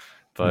cool.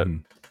 But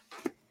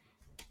I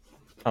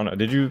don't know.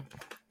 Did you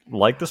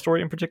like the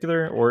story in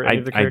particular or any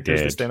of the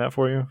characters that stand out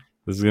for you?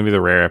 This is going to be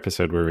the rare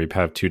episode where we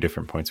have two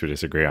different points we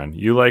disagree on.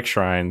 You like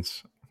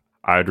shrines.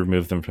 I'd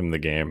remove them from the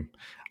game.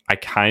 I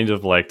kind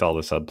of liked all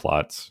the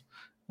subplots,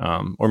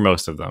 or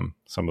most of them.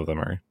 Some of them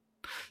are.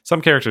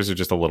 Some characters are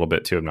just a little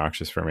bit too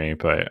obnoxious for me,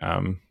 but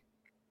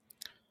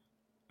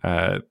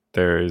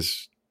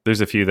there's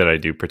a few that I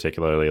do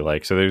particularly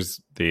like. So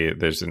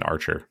there's an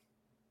archer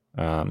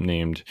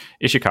named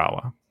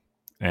Ishikawa,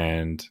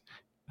 and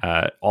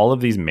all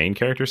of these main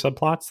character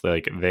subplots,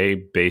 like they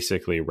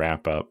basically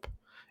wrap up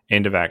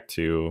end of Act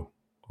 2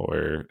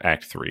 or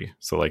Act 3.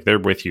 So like they're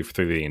with you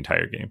through the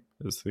entire game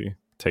is the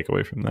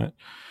takeaway from that.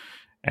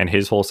 And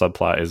his whole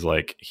subplot is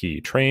like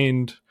he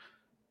trained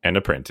an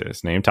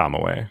apprentice named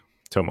Tomoe.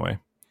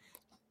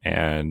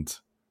 And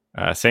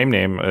same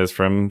name as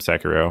from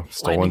Sekiro,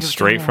 stolen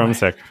straight from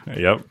Sekiro.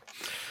 Yep.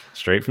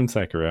 Straight from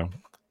Sekiro.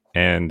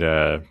 And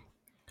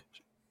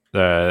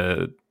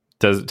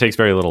it takes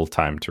very little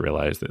time to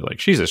realize that like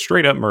she's a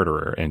straight up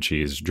murderer and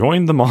she's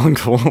joined the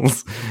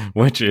Mongols,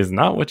 which is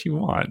not what you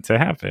want to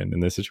happen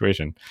in this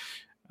situation.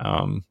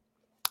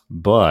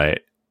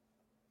 But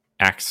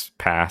acts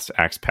pass.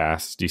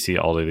 You see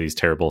all of these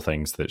terrible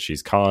things that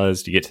she's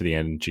caused. You get to the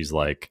end and she's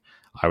like,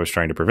 I was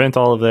trying to prevent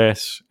all of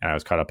this and I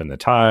was caught up in the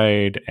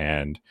tide.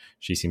 And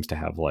she seems to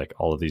have like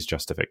all of these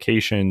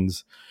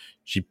justifications.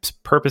 She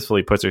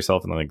purposefully puts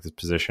herself in like this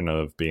position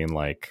of being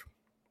like,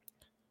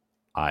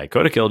 I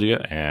could have killed you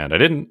and I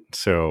didn't.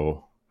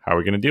 So how are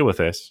we going to deal with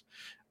this?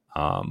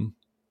 And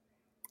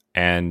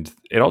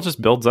it all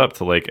just builds up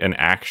to like an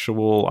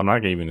actual, I'm not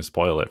even going to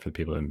spoil it for the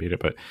people who didn't beat it,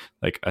 but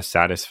like a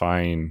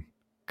satisfying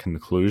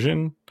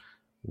conclusion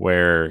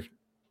where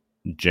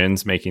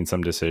Jin's making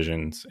some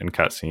decisions in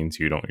cutscenes.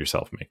 You don't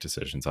yourself make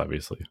decisions,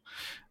 obviously.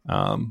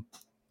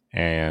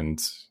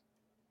 And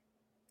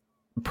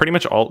pretty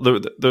much all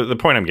the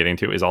point I'm getting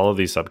to is all of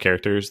these sub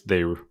characters,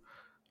 they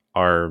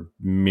are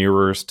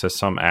mirrors to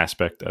some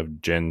aspect of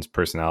Jin's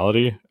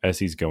personality as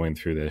he's going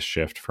through this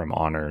shift from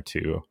honor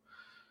to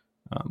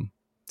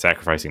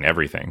sacrificing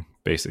everything,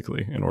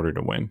 basically, in order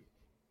to win.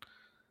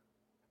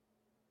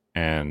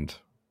 And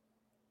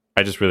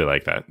I just really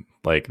like that.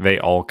 Like, they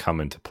all come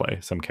into play.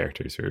 Some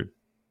characters are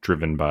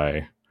driven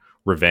by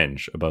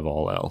revenge above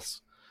all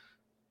else.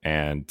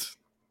 And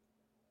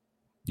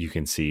you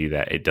can see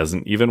that it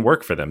doesn't even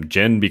work for them.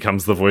 Jin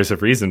becomes the voice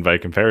of reason by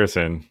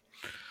comparison.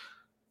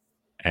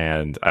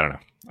 And I don't know.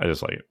 I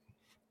just like it.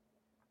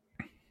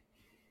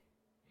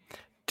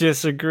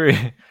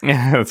 Disagree.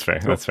 Yeah, that's fair.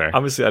 That's fair.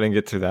 Obviously, I didn't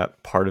get to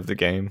that part of the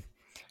game,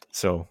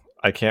 so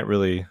I can't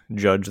really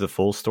judge the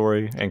full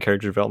story and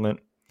character development.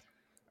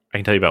 I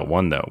can tell you about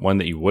one, though. One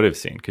that you would have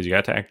seen, because you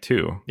got to Act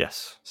 2.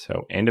 Yes.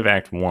 So, end of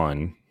Act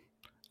 1,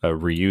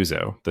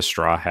 Ryuzo, the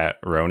Straw Hat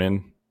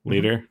Ronin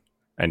leader,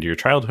 and your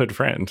childhood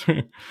friend.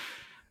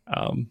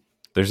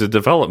 There's a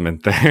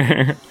development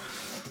there.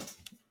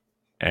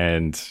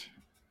 And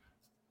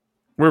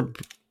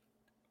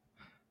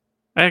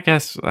I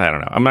guess, I don't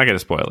know. I'm not going to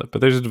spoil it,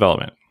 but there's a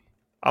development.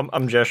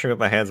 I'm gesturing with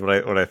my hands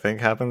what I think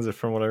happens,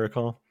 from what I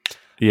recall.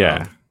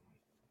 Yeah.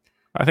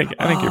 I think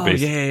you're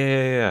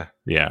basically...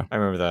 Yeah. I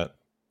remember that.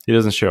 He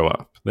doesn't show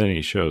up. Then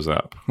he shows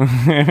up.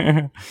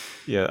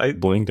 Yeah. I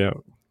blinked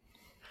out.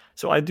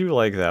 So I do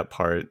like that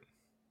part.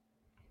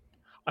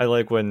 I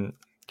like when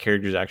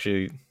characters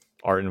actually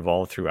are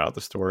involved throughout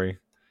the story.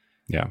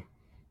 Yeah.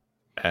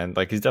 And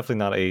like he's definitely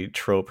not a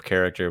trope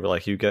character, but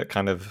like you get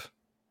kind of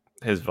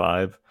his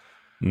vibe.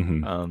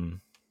 Mm-hmm.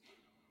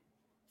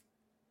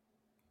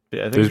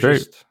 Yeah, I think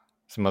there's just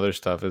some other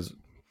stuff is,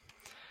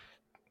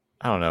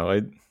 I don't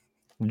know.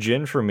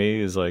 Jin for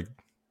me is like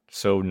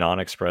so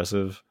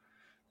non-expressive,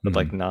 but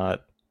like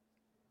not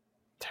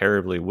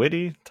terribly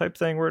witty type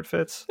thing where it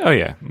fits. Oh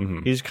yeah,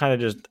 he's kind of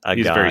just a guy.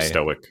 He's very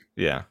stoic.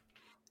 Yeah.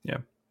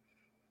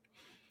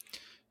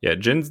 Yeah,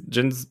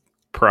 Jin's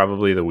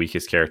probably the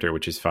weakest character,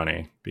 which is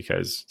funny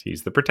because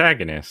he's the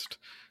protagonist.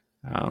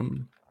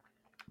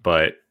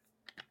 But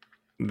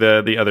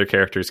the other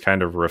characters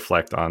kind of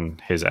reflect on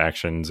his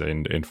actions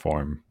and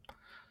inform,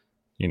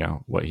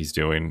 what he's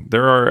doing.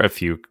 There are a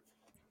few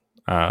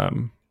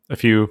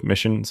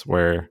missions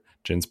where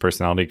Jin's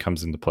personality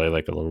comes into play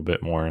like a little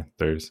bit more.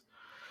 There's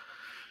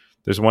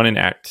one in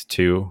Act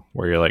 2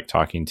 where you're like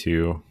talking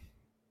to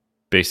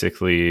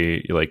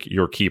basically like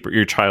your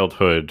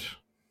childhood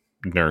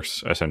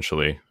nurse,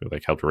 essentially, who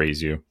like helped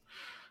raise you.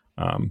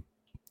 And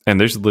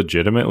there's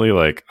legitimately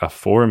like a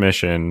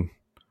 4-mission,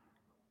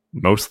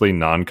 mostly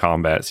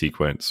non-combat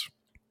sequence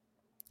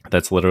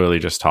that's literally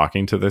just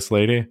talking to this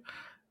lady.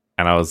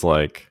 And I was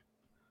like,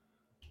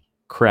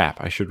 crap,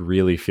 I should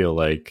really feel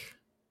like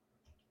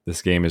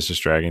this game is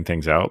just dragging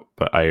things out,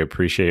 but I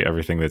appreciate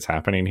everything that's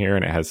happening here,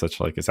 and it has such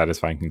like a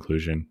satisfying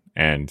conclusion.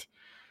 And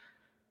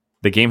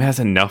the game has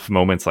enough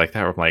moments like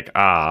that where I'm like,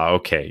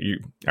 okay,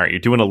 you're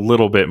doing a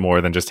little bit more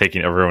than just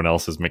taking everyone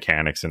else's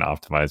mechanics and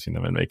optimizing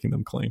them and making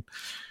them clean.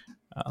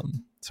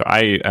 So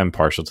I am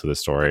partial to the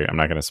story. I'm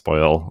not going to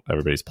spoil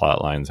everybody's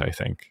plot lines, I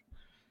think.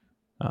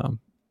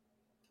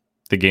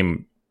 The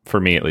game, for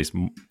me at least,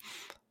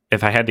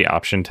 if I had the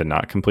option to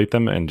not complete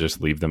them and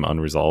just leave them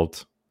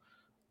unresolved,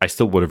 I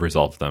still would have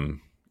resolved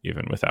them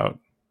even without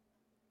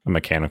a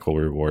mechanical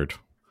reward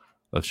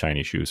of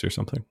shiny shoes or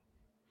something.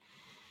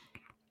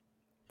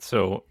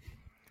 So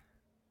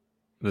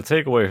the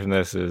takeaway from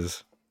this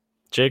is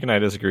Jake and I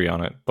disagree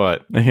on it,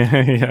 but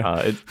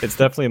it's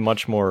definitely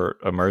much more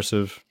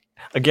immersive.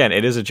 Again,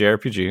 it is a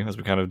JRPG, as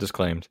we kind of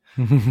disclaimed.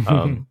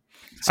 I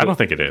don't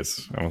think it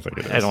is. I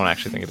don't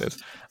actually think it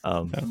is.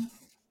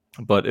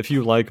 But if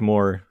you like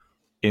more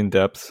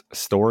in-depth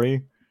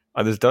story,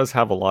 this does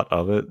have a lot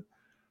of it.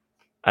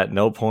 At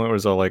no point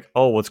was all like,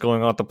 oh, what's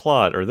going on with the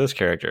plot or this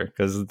character,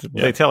 because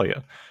they tell you.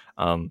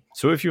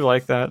 So if you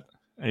like that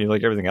and you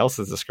like everything else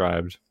that's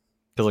described,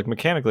 because like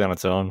mechanically on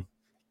its own,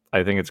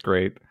 I think it's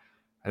great.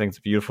 I think it's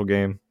a beautiful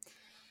game.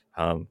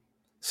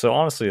 So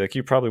honestly, like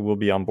you probably will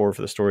be on board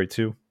for the story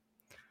too.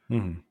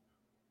 Mm-hmm.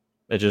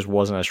 It just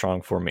wasn't as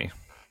strong for me.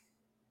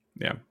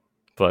 Yeah,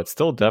 but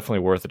still definitely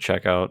worth a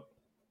check out.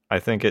 I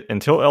think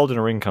until Elden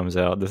Ring comes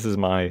out, this is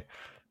my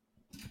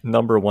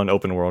number one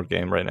open world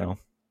game right now.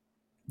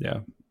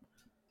 Yeah.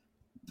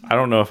 I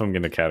don't know if I'm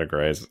going to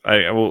categorize.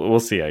 We'll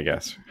see, I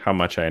guess, how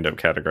much I end up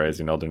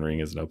categorizing Elden Ring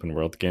as an open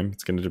world game.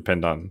 It's going to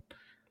depend on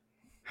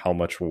how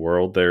much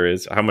world there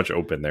is, how much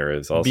open there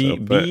is also.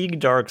 Big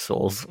Dark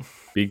Souls.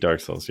 Big Dark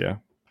Souls, yeah.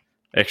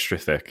 Extra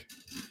thick.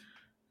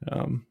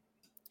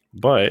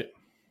 But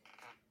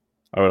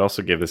I would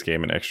also give this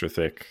game an extra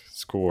thick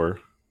score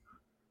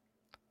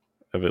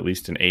of at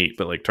least an 8,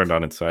 but like turned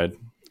on its side.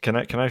 Can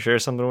I share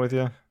something with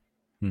you?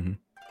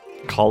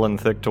 Mm-hmm. Calling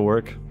thick to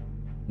work.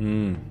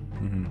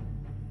 Mm-hmm.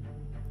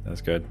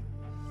 That's good.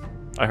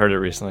 I heard it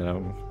recently.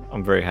 And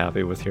I'm very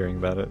happy with hearing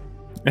about it.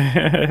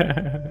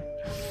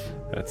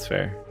 That's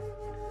fair.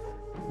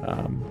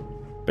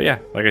 But yeah,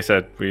 like I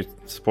said, we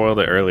spoiled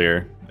it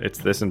earlier. It's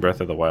this and Breath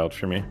of the Wild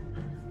for me.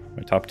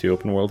 My top 2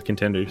 open world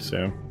contenders.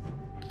 So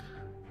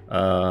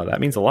that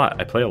means a lot.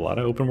 I play a lot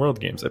of open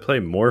world games. I play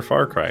more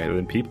Far Cry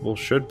than people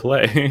should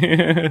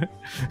play.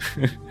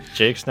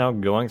 Jake's now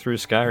going through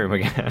Skyrim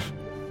again.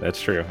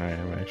 That's true. I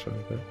am actually.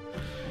 But,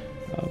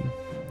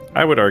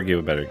 I would argue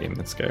a better game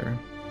than Skyrim.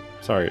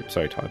 Sorry,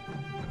 Todd.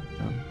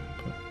 But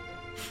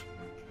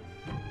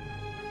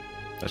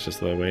that's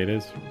just the way it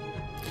is.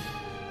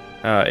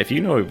 If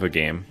you know of a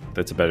game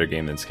that's a better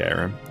game than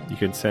Skyrim, you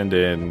could send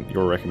in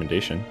your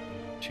recommendation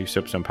to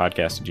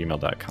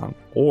soapstonepodcast@gmail.com,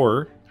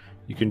 or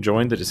you can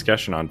join the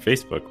discussion on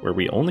Facebook, where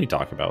we only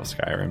talk about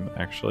Skyrim,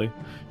 actually,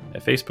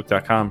 at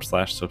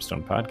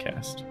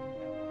facebook.com/soapstonepodcast.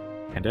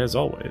 And as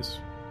always,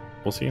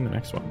 we'll see you in the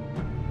next one.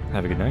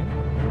 Have a good night.